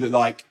knew that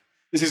like,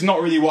 this is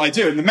not really what I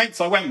do. And the mates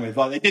I went with,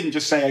 like they didn't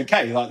just say,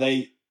 okay, like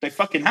they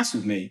fucking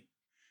hassled me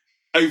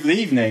over the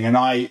evening. And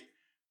I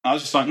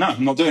was just like, no,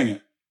 I'm not doing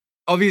it.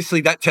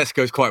 Obviously that test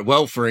goes quite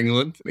well for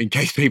England, in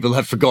case people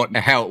have forgotten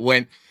how it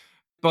went.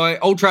 By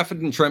Old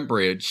Trafford and Trent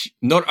Bridge,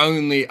 not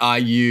only are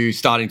you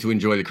starting to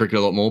enjoy the cricket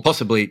a lot more,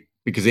 possibly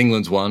because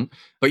England's won,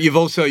 but you've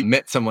also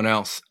met someone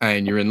else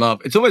and you're in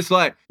love. It's almost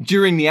like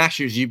during the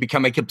Ashes, you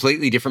become a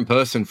completely different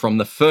person from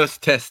the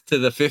first test to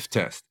the fifth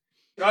test.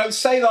 I would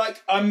say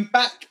like I'm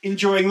back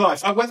enjoying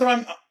life. Whether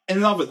I'm in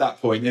love at that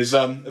point is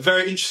a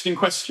very interesting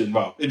question.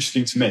 Well,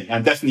 interesting to me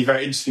and definitely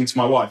very interesting to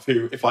my wife,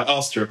 who, if I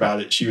asked her about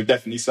it, she would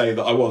definitely say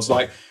that I was.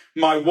 Like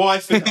my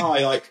wife and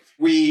I, like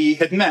we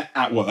had met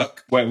at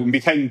work where we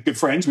became good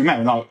friends. We met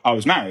when I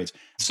was married.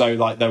 So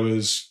like there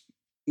was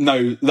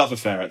no love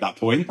affair at that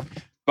point.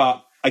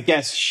 But I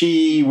guess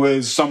she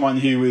was someone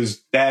who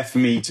was there for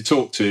me to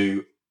talk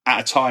to at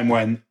a time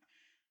when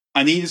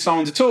I needed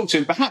someone to talk to.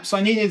 And perhaps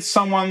I needed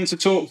someone to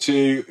talk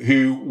to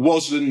who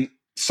wasn't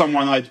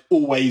someone I'd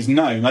always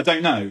known. I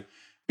don't know.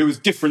 Who was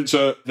different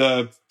to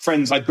the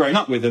friends I'd grown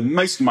up with. And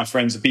most of my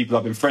friends are people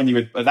I've been friendly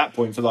with at that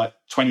point for like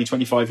 20,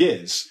 25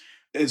 years.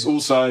 There's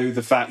also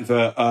the fact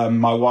that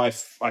my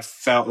wife, I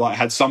felt like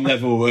had some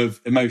level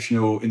of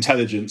emotional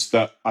intelligence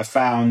that I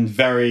found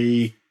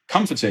very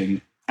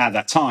comforting at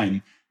that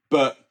time.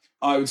 But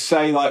I would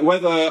say like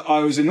whether I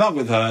was in love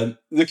with her,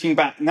 looking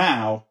back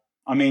now,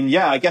 I mean,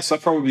 yeah, I guess I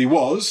probably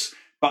was,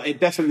 but it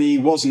definitely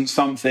wasn't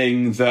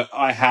something that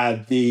I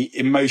had the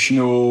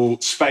emotional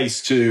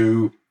space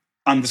to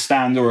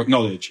understand or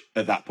acknowledge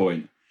at that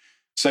point.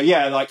 So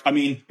yeah, like, I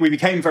mean, we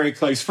became very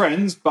close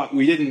friends, but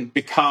we didn't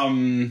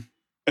become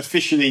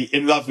officially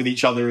in love with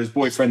each other as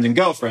boyfriend and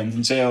girlfriend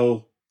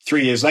until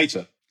 3 years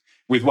later,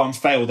 with one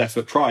failed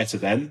effort prior to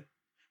then,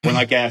 when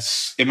I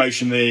guess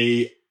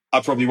emotionally I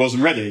probably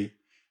wasn't ready.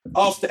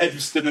 After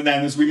Edgbaston and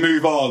then as we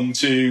move on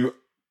to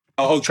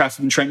Old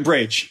Trafford and Trent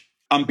Bridge,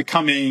 I'm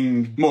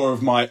becoming more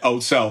of my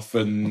old self.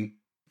 And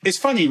it's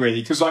funny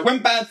really, because like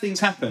when bad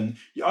things happen,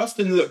 you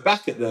often look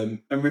back at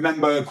them and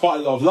remember quite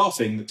a lot of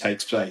laughing that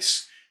takes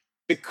place.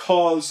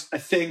 Because I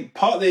think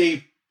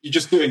partly you're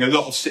just doing a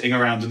lot of sitting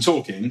around and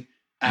talking.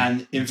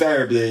 And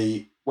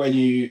invariably, when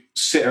you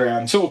sit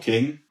around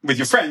talking with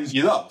your friends,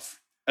 you laugh.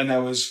 And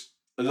there was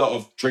a lot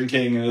of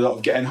drinking and a lot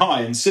of getting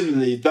high. And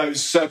similarly,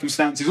 those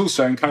circumstances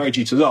also encourage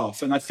you to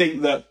laugh. And I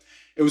think that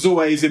it was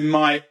always in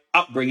my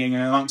upbringing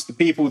and amongst the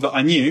people that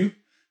I knew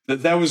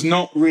that there was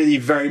not really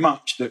very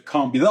much that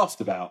can't be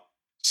laughed about.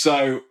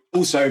 So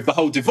also the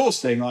whole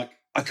divorce thing, like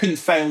I couldn't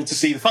fail to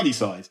see the funny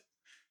side.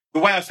 The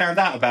way I found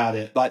out about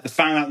it, like the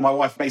found out my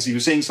wife basically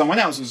was seeing someone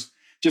else was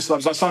just like, it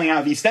was like something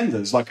out of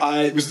EastEnders. Like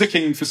I was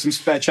looking for some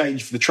spare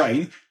change for the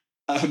train,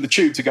 the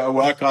tube to go to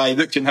work. I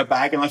looked in her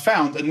bag and I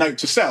found a note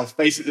to self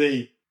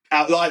basically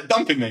outright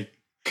dumping me.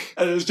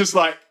 And it was just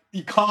like,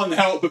 you can't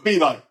help but be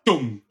like,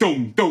 dum,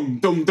 dum, dum,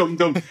 dum, dum,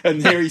 dum,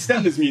 and hear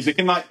EastEnders music.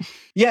 And like,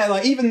 yeah,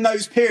 like even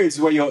those periods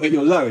where you're at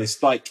your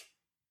lowest, like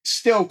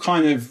still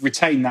kind of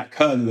retain that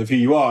kernel of who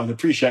you are and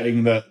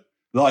appreciating that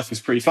life is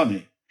pretty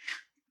funny.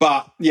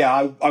 But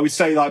yeah, I would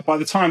say like by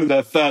the time of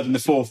the third and the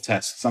fourth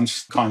tests, I'm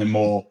just kind of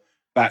more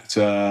back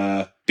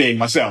to being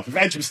myself. If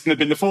Edgbaston had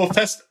been the fourth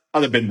test,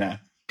 I'd have been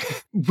there.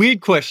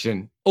 Weird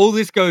question. All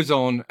this goes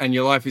on and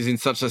your life is in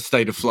such a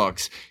state of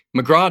flux.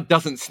 McGrath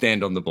doesn't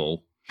stand on the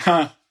ball.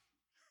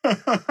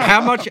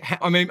 How much,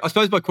 I mean, I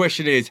suppose my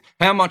question is,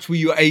 how much were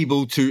you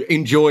able to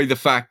enjoy the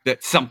fact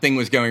that something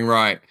was going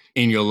right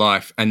in your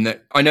life? And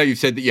that, I know you've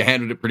said that you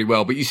handled it pretty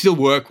well, but you still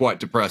were quite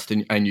depressed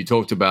and you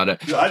talked about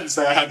it. I didn't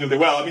say I handled it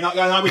well. I mean,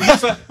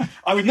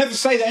 I would never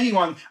say to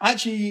anyone,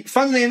 actually,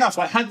 funnily enough,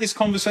 I had this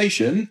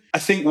conversation, I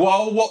think,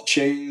 while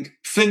watching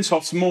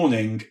Flintoff's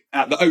Morning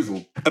at the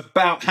Oval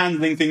about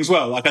handling things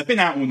well. Like, I'd been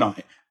out all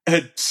night,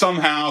 had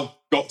somehow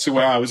got to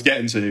where I was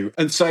getting to.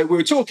 And so we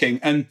were talking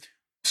and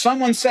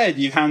someone said,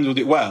 you've handled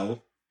it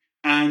well.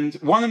 And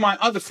one of my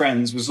other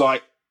friends was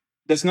like,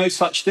 there's no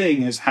such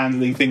thing as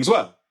handling things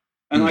well.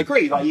 And I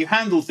agree, like, you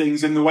handle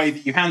things in the way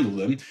that you handle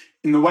them,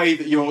 in the way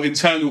that your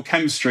internal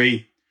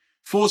chemistry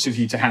forces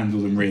you to handle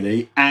them,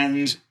 really.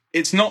 And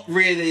it's not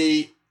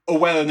really a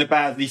well and a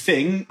badly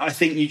thing. I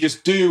think you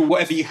just do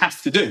whatever you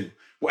have to do.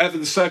 Whatever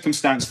the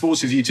circumstance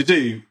forces you to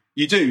do,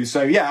 you do.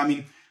 So, yeah, I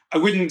mean, I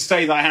wouldn't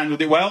say that I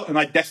handled it well, and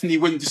I definitely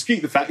wouldn't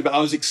dispute the fact that I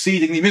was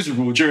exceedingly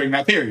miserable during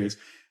that period.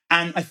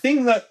 And I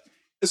think that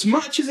as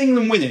much as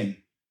England winning,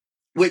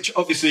 which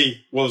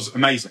obviously was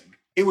amazing,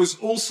 it was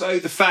also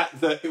the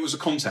fact that it was a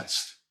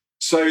contest.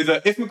 So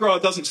that if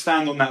McGrath doesn't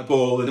stand on that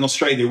ball, then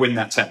Australia win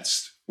that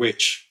test,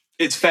 which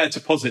it's fair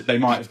to posit they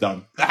might have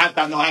done. Had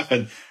that not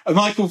happened. And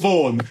Michael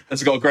Vaughan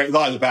has got a great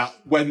line about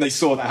when they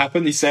saw that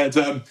happen. He said,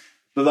 the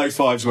low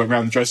fives went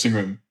round the dressing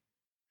room.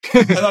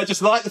 And I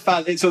just like the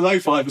fact that it's a low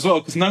five as well,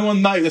 because no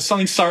one knows. There's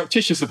something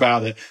surreptitious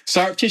about it.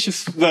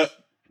 Surreptitious that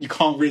you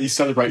can't really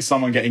celebrate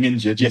someone getting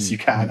injured. Yes, you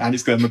can. And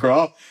it's Glenn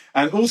McGrath.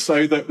 And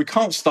also that we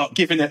can't start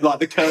giving it like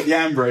the Curtly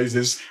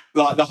Ambroses,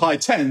 like the high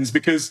tens,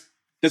 because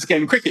there's a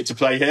game of cricket to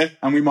play here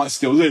and we might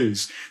still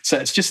lose. So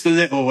it's just a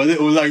little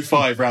low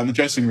five around the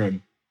dressing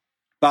room.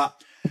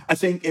 But I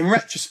think in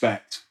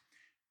retrospect,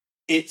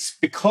 it's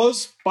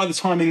because by the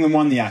time England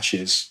won the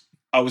Ashes,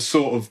 I was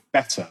sort of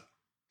better.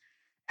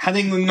 Had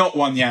England not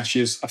won the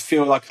Ashes, I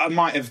feel like I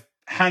might have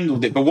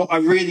handled it. But what I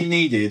really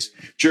needed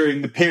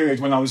during the period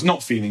when I was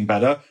not feeling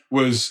better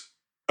was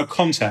a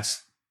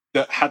contest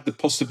that had the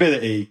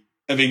possibility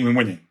of England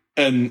winning.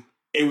 And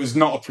it was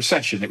not a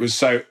procession. It was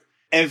so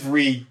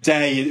every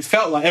day, it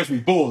felt like every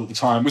ball at the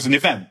time was an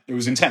event. It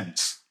was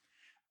intense.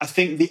 I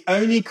think the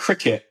only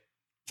cricket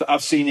that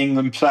I've seen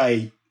England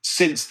play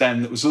since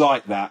then that was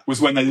like that was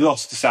when they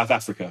lost to South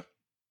Africa,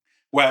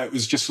 where it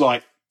was just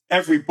like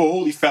every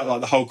ball, you felt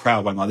like the whole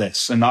crowd went like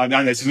this. And I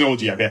know there's an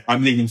audio here.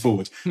 I'm leaning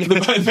forward for the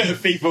benefit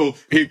of people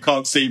who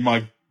can't see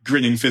my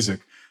grinning physic.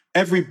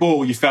 Every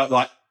ball, you felt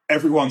like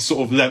everyone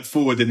sort of leant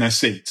forward in their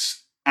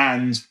seats.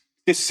 And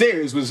this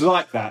series was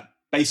like that,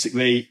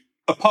 basically,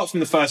 apart from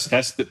the first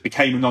test that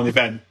became a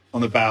non-event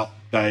on about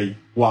day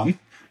one,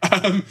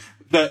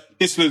 that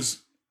this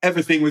was,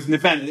 everything was an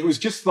event. And it was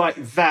just like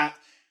that,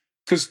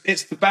 because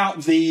it's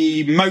about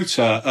the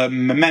motor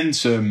and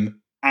momentum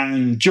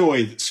and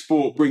joy that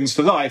sport brings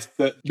to life,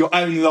 that your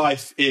own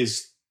life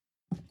is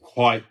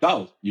quite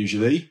dull,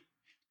 usually.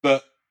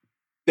 But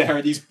there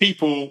are these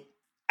people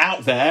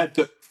out there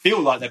that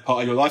feel like they're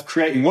part of your life,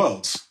 creating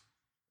worlds.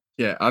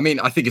 Yeah, I mean,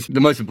 I think it's the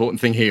most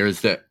important thing here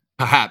is that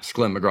perhaps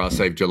Glenn McGrath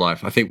saved your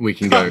life. I think we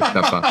can go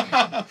that far.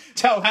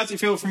 How does it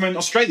feel from an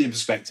Australian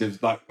perspective?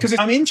 Like, because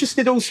I'm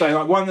interested also,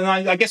 like one, and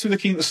I guess we're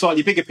looking at the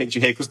slightly bigger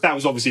picture here, because that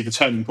was obviously the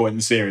turning point in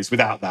the series.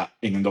 Without that,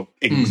 England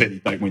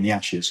clearly don't win the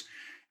Ashes.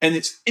 And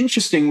it's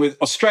interesting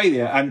with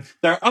Australia, and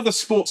there are other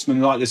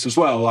sportsmen like this as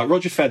well, like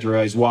Roger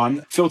Federer is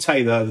one, Phil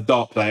Taylor, the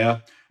dart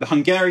player, the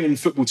Hungarian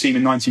football team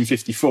in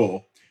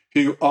 1954,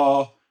 who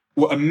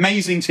were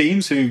amazing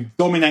teams who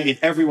dominated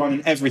everyone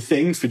and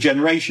everything for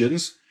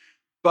generations,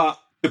 but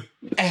the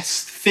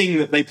best thing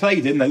that they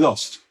played in, they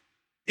lost.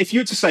 If you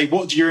were to say,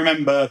 what do you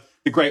remember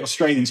the great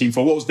Australian team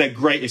for? What was their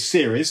greatest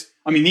series?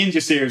 I mean, the India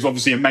series was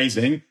obviously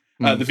amazing,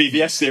 the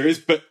VVS series,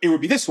 but it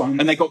would be this one,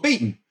 and they got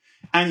beaten.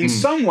 And in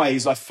some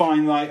ways, I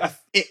find like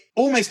it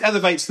almost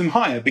elevates them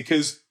higher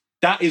because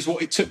that is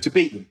what it took to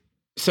beat them.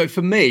 So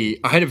for me,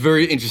 I had a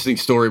very interesting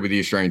story with the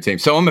Australian team.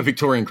 So I'm a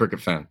Victorian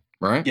cricket fan,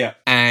 right? Yeah.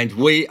 And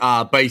we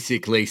are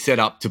basically set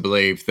up to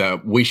believe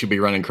that we should be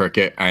running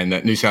cricket and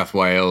that New South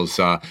Wales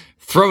are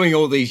throwing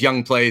all these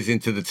young players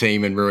into the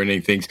team and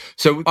ruining things.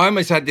 So I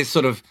almost had this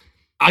sort of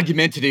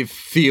argumentative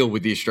feel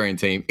with the Australian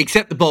team,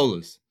 except the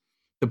bowlers.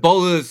 The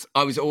bowlers,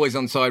 I was always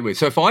on side with.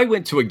 So if I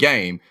went to a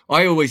game,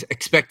 I always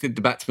expected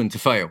the batsman to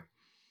fail.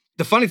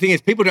 The funny thing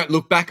is, people don't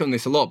look back on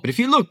this a lot. But if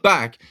you look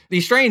back, the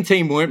Australian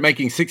team weren't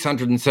making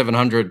 600 and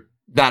 700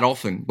 that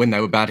often when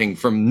they were batting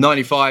from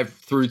 95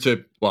 through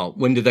to, well,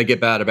 when did they get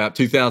bad? About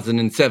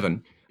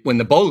 2007, when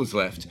the bowlers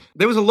left.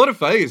 There was a lot of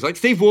failures. Like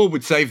Steve Waugh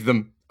would save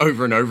them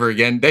over and over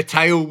again. Their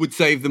tail would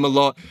save them a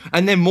lot.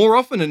 And then more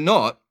often than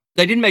not,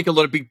 they didn't make a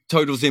lot of big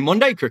totals in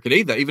one-day cricket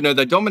either, even though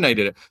they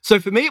dominated it. So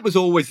for me, it was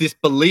always this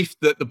belief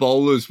that the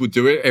bowlers would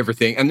do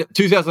everything. And the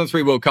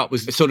 2003 World Cup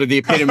was sort of the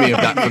epitome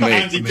of that for me.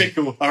 Andy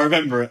Bickle, I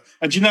remember it.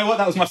 And do you know what?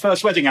 That was my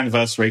first wedding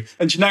anniversary.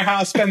 And do you know how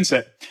I spent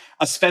it?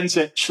 I spent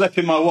it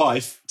schlepping my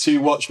wife to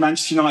watch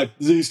Manchester United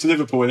lose to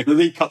Liverpool in the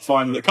League Cup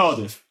final at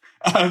Cardiff.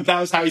 That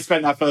was how he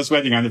spent our first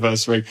wedding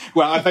anniversary,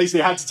 where I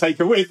basically had to take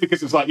her with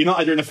because it was like,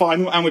 United are in the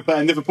final and we're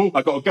playing Liverpool.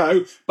 I've got to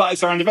go, but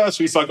it's our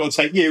anniversary, so I've got to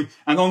take you.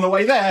 And on the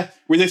way there,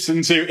 we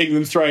listened to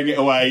England throwing it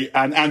away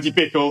and Andy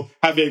Bickle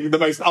having the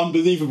most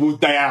unbelievable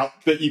day out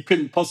that you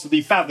couldn't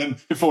possibly fathom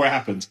before it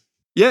happened.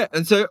 Yeah,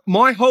 and so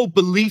my whole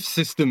belief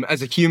system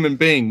as a human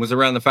being was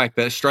around the fact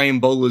that Australian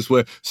bowlers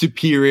were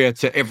superior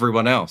to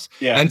everyone else.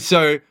 Yeah. And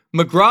so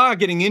McGrath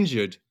getting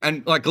injured,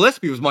 and like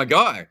Gillespie was my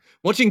guy.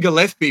 Watching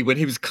Gillespie when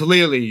he was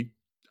clearly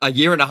a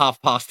year and a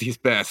half past his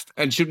best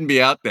and shouldn't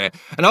be out there.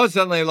 And I was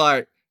suddenly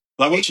like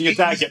watching your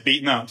dad get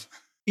beaten up.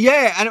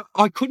 Yeah, and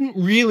I couldn't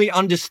really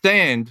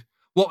understand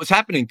what was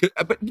happening. But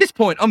at this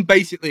point, I'm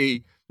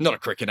basically not a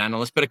cricket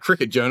analyst, but a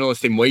cricket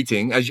journalist in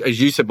waiting. As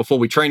you said before,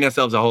 we train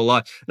ourselves our whole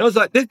life. And I was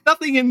like, there's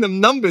nothing in the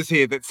numbers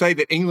here that say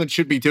that England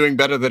should be doing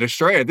better than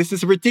Australia. This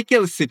is a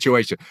ridiculous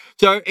situation.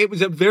 So it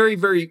was a very,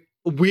 very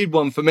weird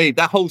one for me.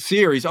 That whole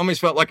series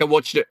almost felt like I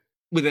watched it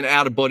with an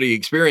out-of-body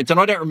experience. And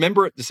I don't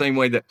remember it the same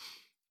way that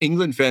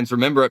England fans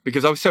remember it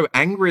because I was so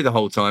angry the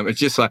whole time.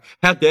 It's just like,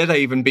 how dare they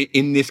even be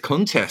in this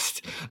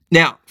contest?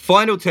 Now,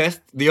 final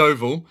test, the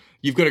Oval.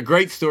 You've got a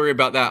great story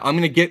about that. I'm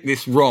going to get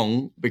this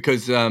wrong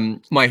because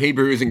my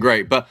Hebrew isn't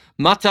great. But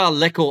Mata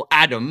Lekol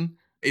Adam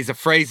is a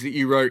phrase that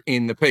you wrote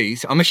in the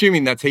piece. I'm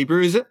assuming that's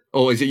Hebrew, is it?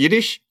 Or is it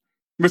Yiddish?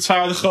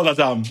 Mutar l'chol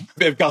adam.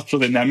 Bit of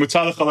guttural in there.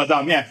 Mutar l'chol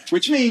adam, yeah.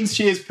 Which means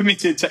she is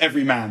permitted to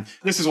every man.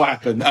 This is what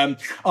happened.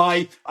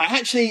 I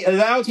actually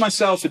allowed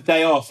myself a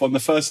day off on the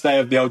first day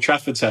of the Old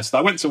Trafford test.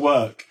 I went to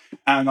work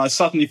and I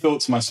suddenly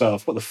thought to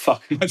myself, what the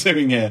fuck am I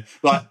doing here?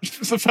 Like,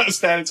 it's the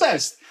first day of the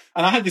test.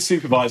 And I had this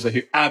supervisor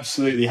who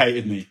absolutely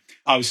hated me.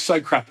 I was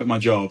so crap at my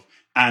job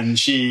and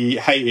she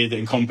hated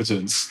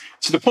incompetence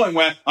to the point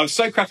where I was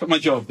so crap at my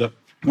job that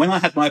when I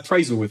had my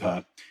appraisal with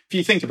her, if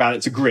you think about it,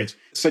 it's a grid.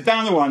 So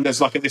down the one, there's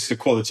like a list of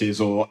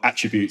qualities or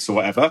attributes or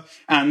whatever.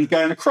 And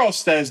going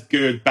across, there's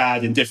good,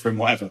 bad, indifferent,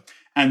 whatever.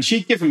 And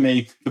she'd given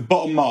me the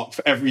bottom mark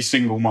for every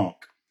single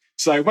mark.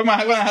 So when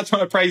I had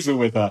my appraisal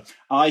with her,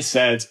 I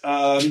said,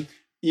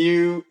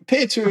 you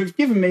appear to have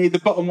given me the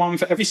bottom one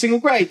for every single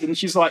grade. And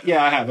she's like,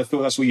 yeah, I have. I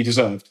thought that's what you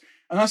deserved.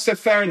 And I said,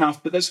 fair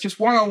enough, but there's just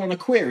one I want to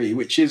query,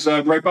 which is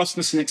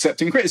robustness in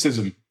accepting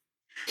criticism.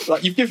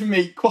 Like, you've given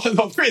me quite a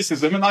lot of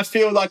criticism, and I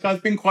feel like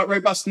I've been quite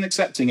robust in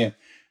accepting it.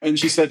 And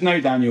she said,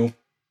 no, Daniel,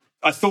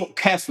 I thought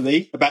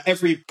carefully about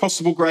every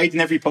possible grade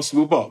and every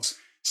possible box.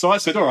 So I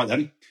said, all right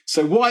then.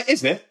 So why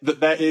is it that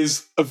there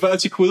is a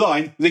vertical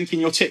line linking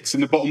your ticks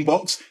in the bottom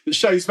box that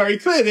shows very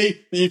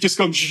clearly that you've just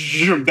gone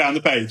down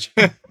the page?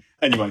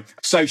 Anyway,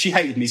 so she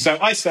hated me. So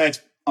I said,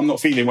 I'm not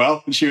feeling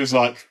well. And she was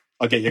like,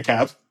 I'll get your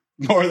cab,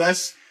 more or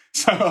less.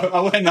 So I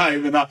went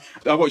home and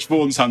I watched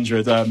Vaughan's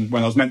 100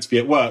 when I was meant to be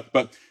at work.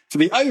 But for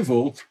the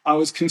Oval, I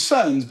was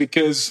concerned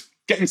because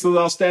getting to the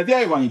last day of the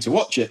Oval, I need to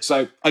watch it.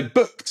 So I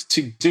booked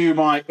to do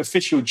my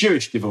official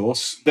Jewish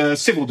divorce. The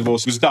civil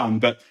divorce was done,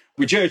 but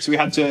we're Jewish, so we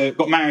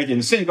got married in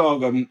the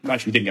synagogue.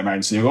 Actually, we didn't get married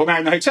in the synagogue. We got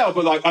married in a hotel,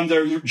 but like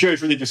under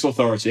Jewish religious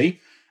authority.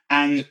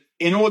 And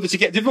in order to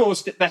get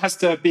divorced, there has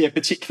to be a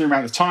particular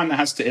amount of time that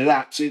has to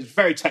elapse. It's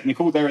very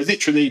technical. There are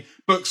literally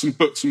books and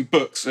books and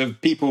books of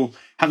people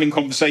having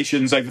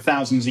conversations over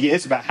thousands of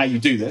years about how you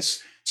do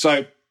this.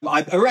 So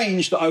I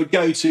arranged that I would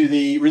go to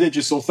the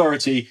religious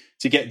authority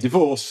to get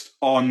divorced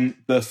on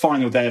the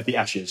final day of the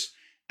Ashes.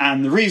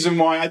 And the reason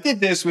why I did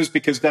this was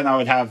because then I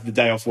would have the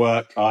day off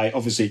work. I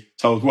obviously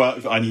told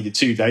work that I needed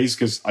 2 days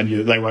because I knew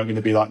that they weren't going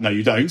to be like, no,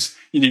 you don't.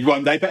 You need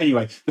 1 day. But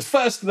anyway, the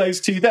first of those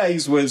 2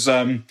 days was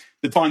the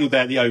final day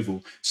at the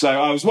Oval. So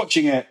I was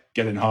watching it,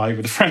 getting high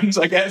with friends,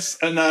 I guess,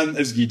 and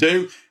as you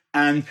do.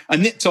 And I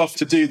nipped off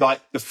to do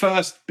like the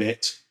first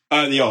bit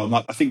early on,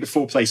 like I think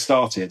before play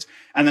started.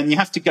 And then you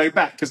have to go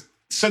back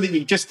so that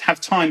you just have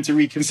time to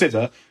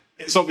reconsider.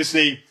 It's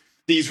obviously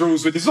these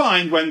rules were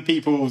designed when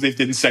people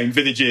lived in the same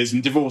villages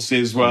and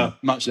divorces were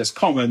much less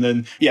common.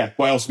 And yeah,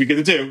 what else are we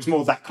going to do? It was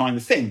more that kind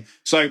of thing.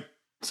 So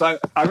I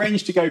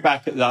arranged to go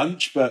back at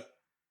lunch, but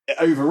it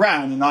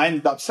overran. And I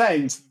ended up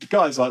saying to the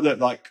guys, like, look,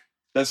 like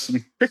there's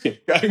some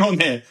cricket going on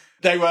here.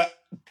 They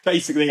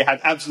basically had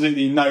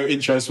absolutely no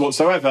interest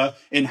whatsoever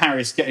in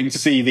Harris getting to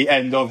see the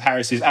end of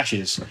Harris's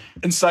Ashes.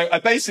 And so I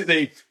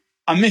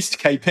missed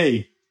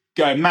KP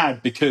going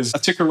mad because I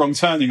took a wrong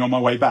turning on my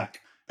way back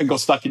and got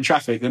stuck in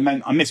traffic. That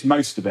meant I missed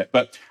most of it.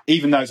 But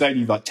even though it's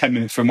only like 10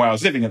 minutes from where I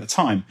was living at the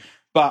time,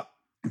 but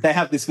they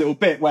have this little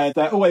bit where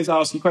they always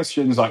ask you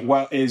questions like,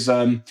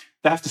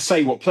 they have to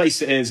say what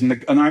place it is.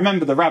 And I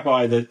remember the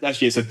rabbi,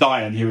 actually it's a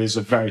Dayan who is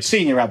a very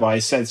senior rabbi,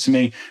 said to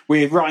me,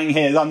 we're writing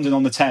here London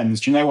on the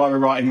Thames. Do you know why we're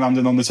writing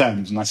London on the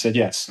Thames? And I said,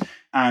 yes.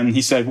 And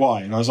he said,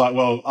 why? And I was like,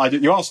 well,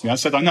 you asked me. I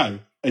said, I know.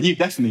 And you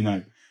definitely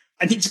know.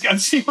 I need to go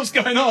and see what's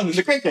going on in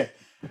the cricket.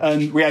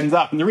 And we ended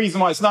up, and the reason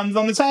why it's London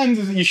on the Thames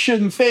is that you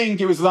shouldn't think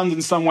it was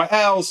London somewhere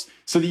else,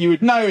 so that you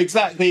would know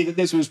exactly that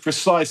this was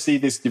precisely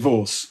this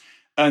divorce.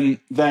 And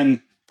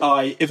then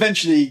I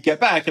eventually get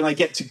back and I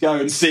get to go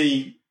and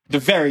see the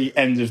very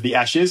end of the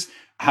Ashes,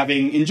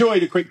 having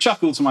enjoyed a quick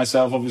chuckle to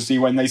myself, obviously,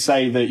 when they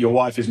say that your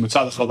wife is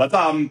mutar l'chol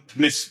adam,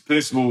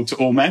 permissible to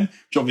all men,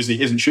 which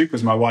obviously isn't true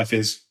because my wife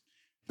is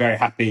very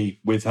happy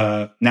with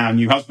her now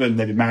new husband.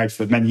 They've been married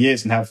for many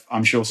years and have,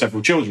 I'm sure,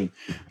 several children.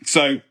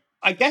 So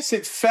I guess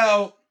it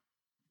felt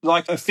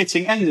like a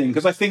fitting ending,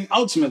 because I think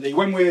ultimately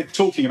when we're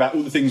talking about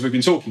all the things we've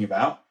been talking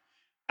about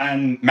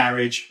and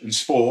marriage and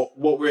sport,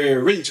 what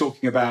we're really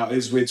talking about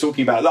is we're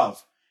talking about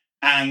love.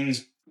 And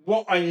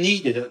what I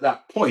needed at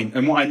that point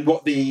and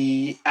what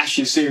the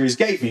Ashes series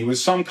gave me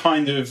was some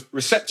kind of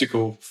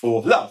receptacle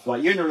for love.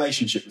 Like, you're in a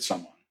relationship with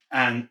someone,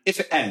 and if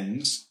it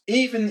ends,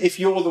 even if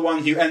you're the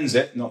one who ends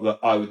it, not that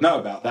I would know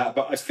about that,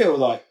 but I feel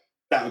like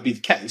that would be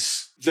the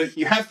case, that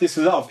you have this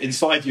love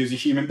inside you as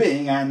a human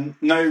being and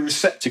no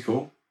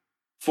receptacle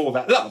for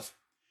that love.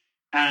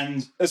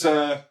 And as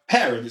a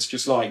parent, it's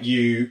just like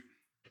you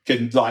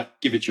can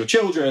like give it to your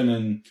children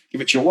and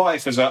give it to your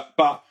wife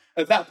but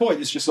at that point,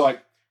 it's just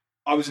like,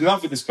 I was in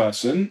love with this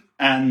person,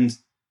 and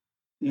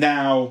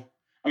now,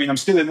 I mean, I'm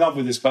still in love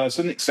with this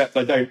person, except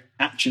I don't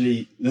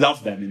actually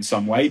love them in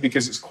some way,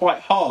 because it's quite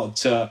hard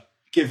to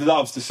give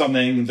love to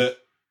something that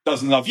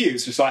doesn't love you.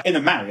 It's just like in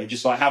a marriage,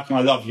 it's like, how can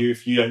I love you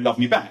if you don't love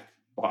me back?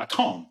 Well, I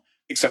can't,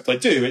 except I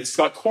do. It's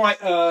like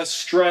quite a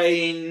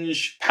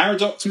strange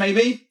paradox,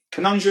 maybe.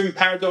 Conundrum,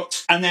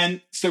 paradox. And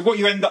then, so what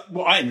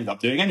I ended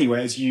up doing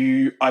anyway is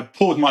I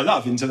poured my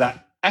love into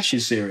that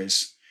Ashes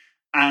series.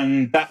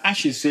 And that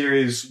Ashes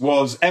series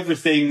was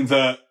everything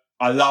that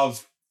I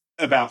love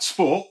about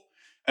sport,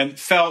 and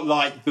felt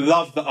like the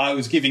love that I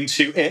was giving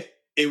to it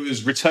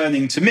was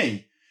returning to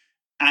me.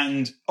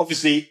 And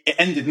obviously it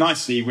ended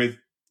nicely with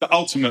the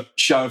ultimate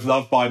show of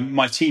love by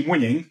my team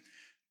winning.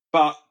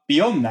 But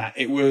beyond that,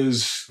 it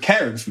was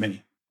caring for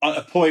me at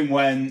a point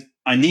when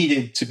I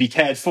needed to be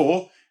cared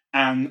for,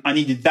 and I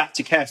needed that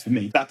to care for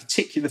me. That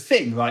particular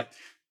thing, like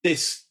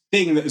this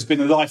thing that has been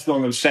a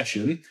lifelong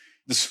obsession,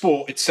 the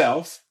sport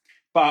itself.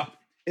 But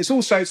it's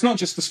not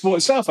just the sport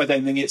itself, I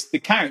don't think. It's the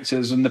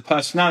characters and the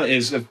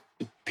personalities of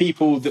the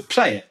people that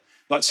play it.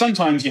 Like,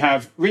 sometimes you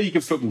have really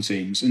good football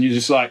teams and you're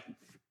just like,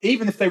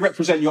 even if they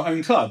represent your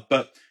own club,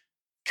 but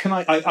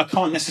I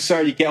can't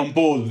necessarily get on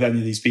board with any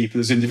of these people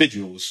as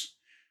individuals.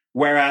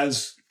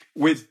 Whereas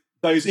with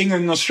those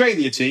England and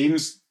Australia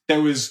teams,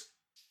 there was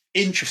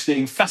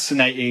interesting,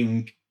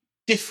 fascinating,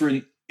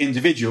 different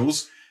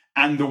individuals,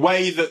 and the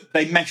way that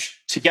they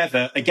meshed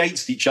together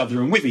against each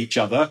other and with each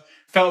other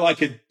felt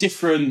like a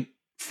different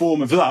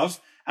form of love,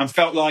 and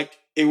felt like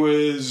it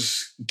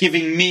was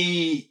giving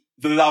me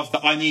the love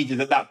that I needed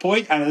at that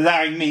point and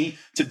allowing me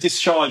to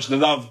discharge the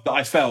love that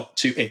I felt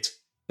to it.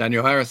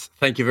 Daniel Harris,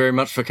 thank you very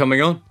much for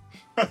coming on.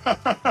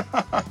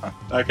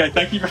 Okay,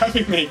 thank you for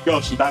having me.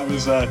 Gosh, that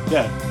was,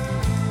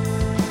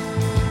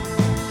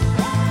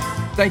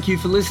 Thank you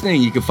for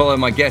listening. You can follow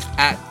my guest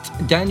at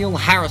Daniel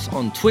Harris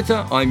on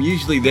Twitter. I'm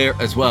usually there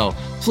as well.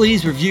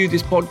 Please review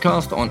this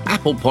podcast on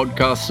Apple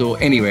Podcasts or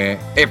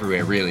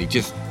everywhere really.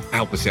 Just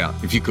help us out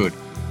if you could.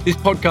 This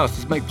podcast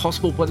is made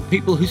possible by the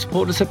people who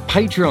support us at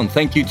Patreon.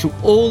 Thank you to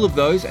all of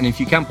those. And if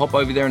you can pop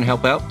over there and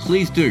help out,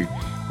 please do.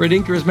 Red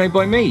Inker is made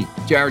by me,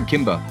 Jared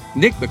Kimber.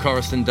 Nick the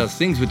Coriston does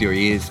things with your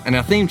ears, and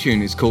our theme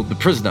tune is called The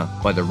Prisoner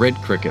by the Red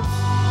Crickets.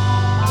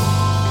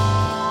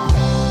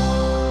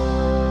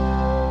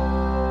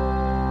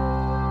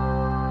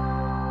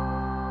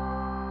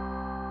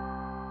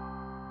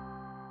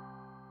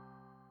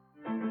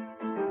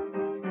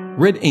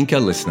 Red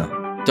Inker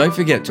listener, don't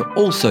forget to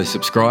also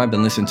subscribe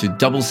and listen to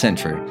Double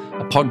Century,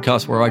 a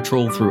podcast where I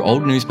trawl through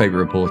old newspaper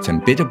reports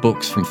and bitter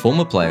books from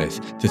former players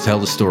to tell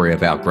the story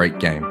of our great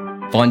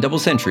game. Find Double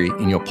Century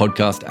in your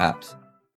podcast apps.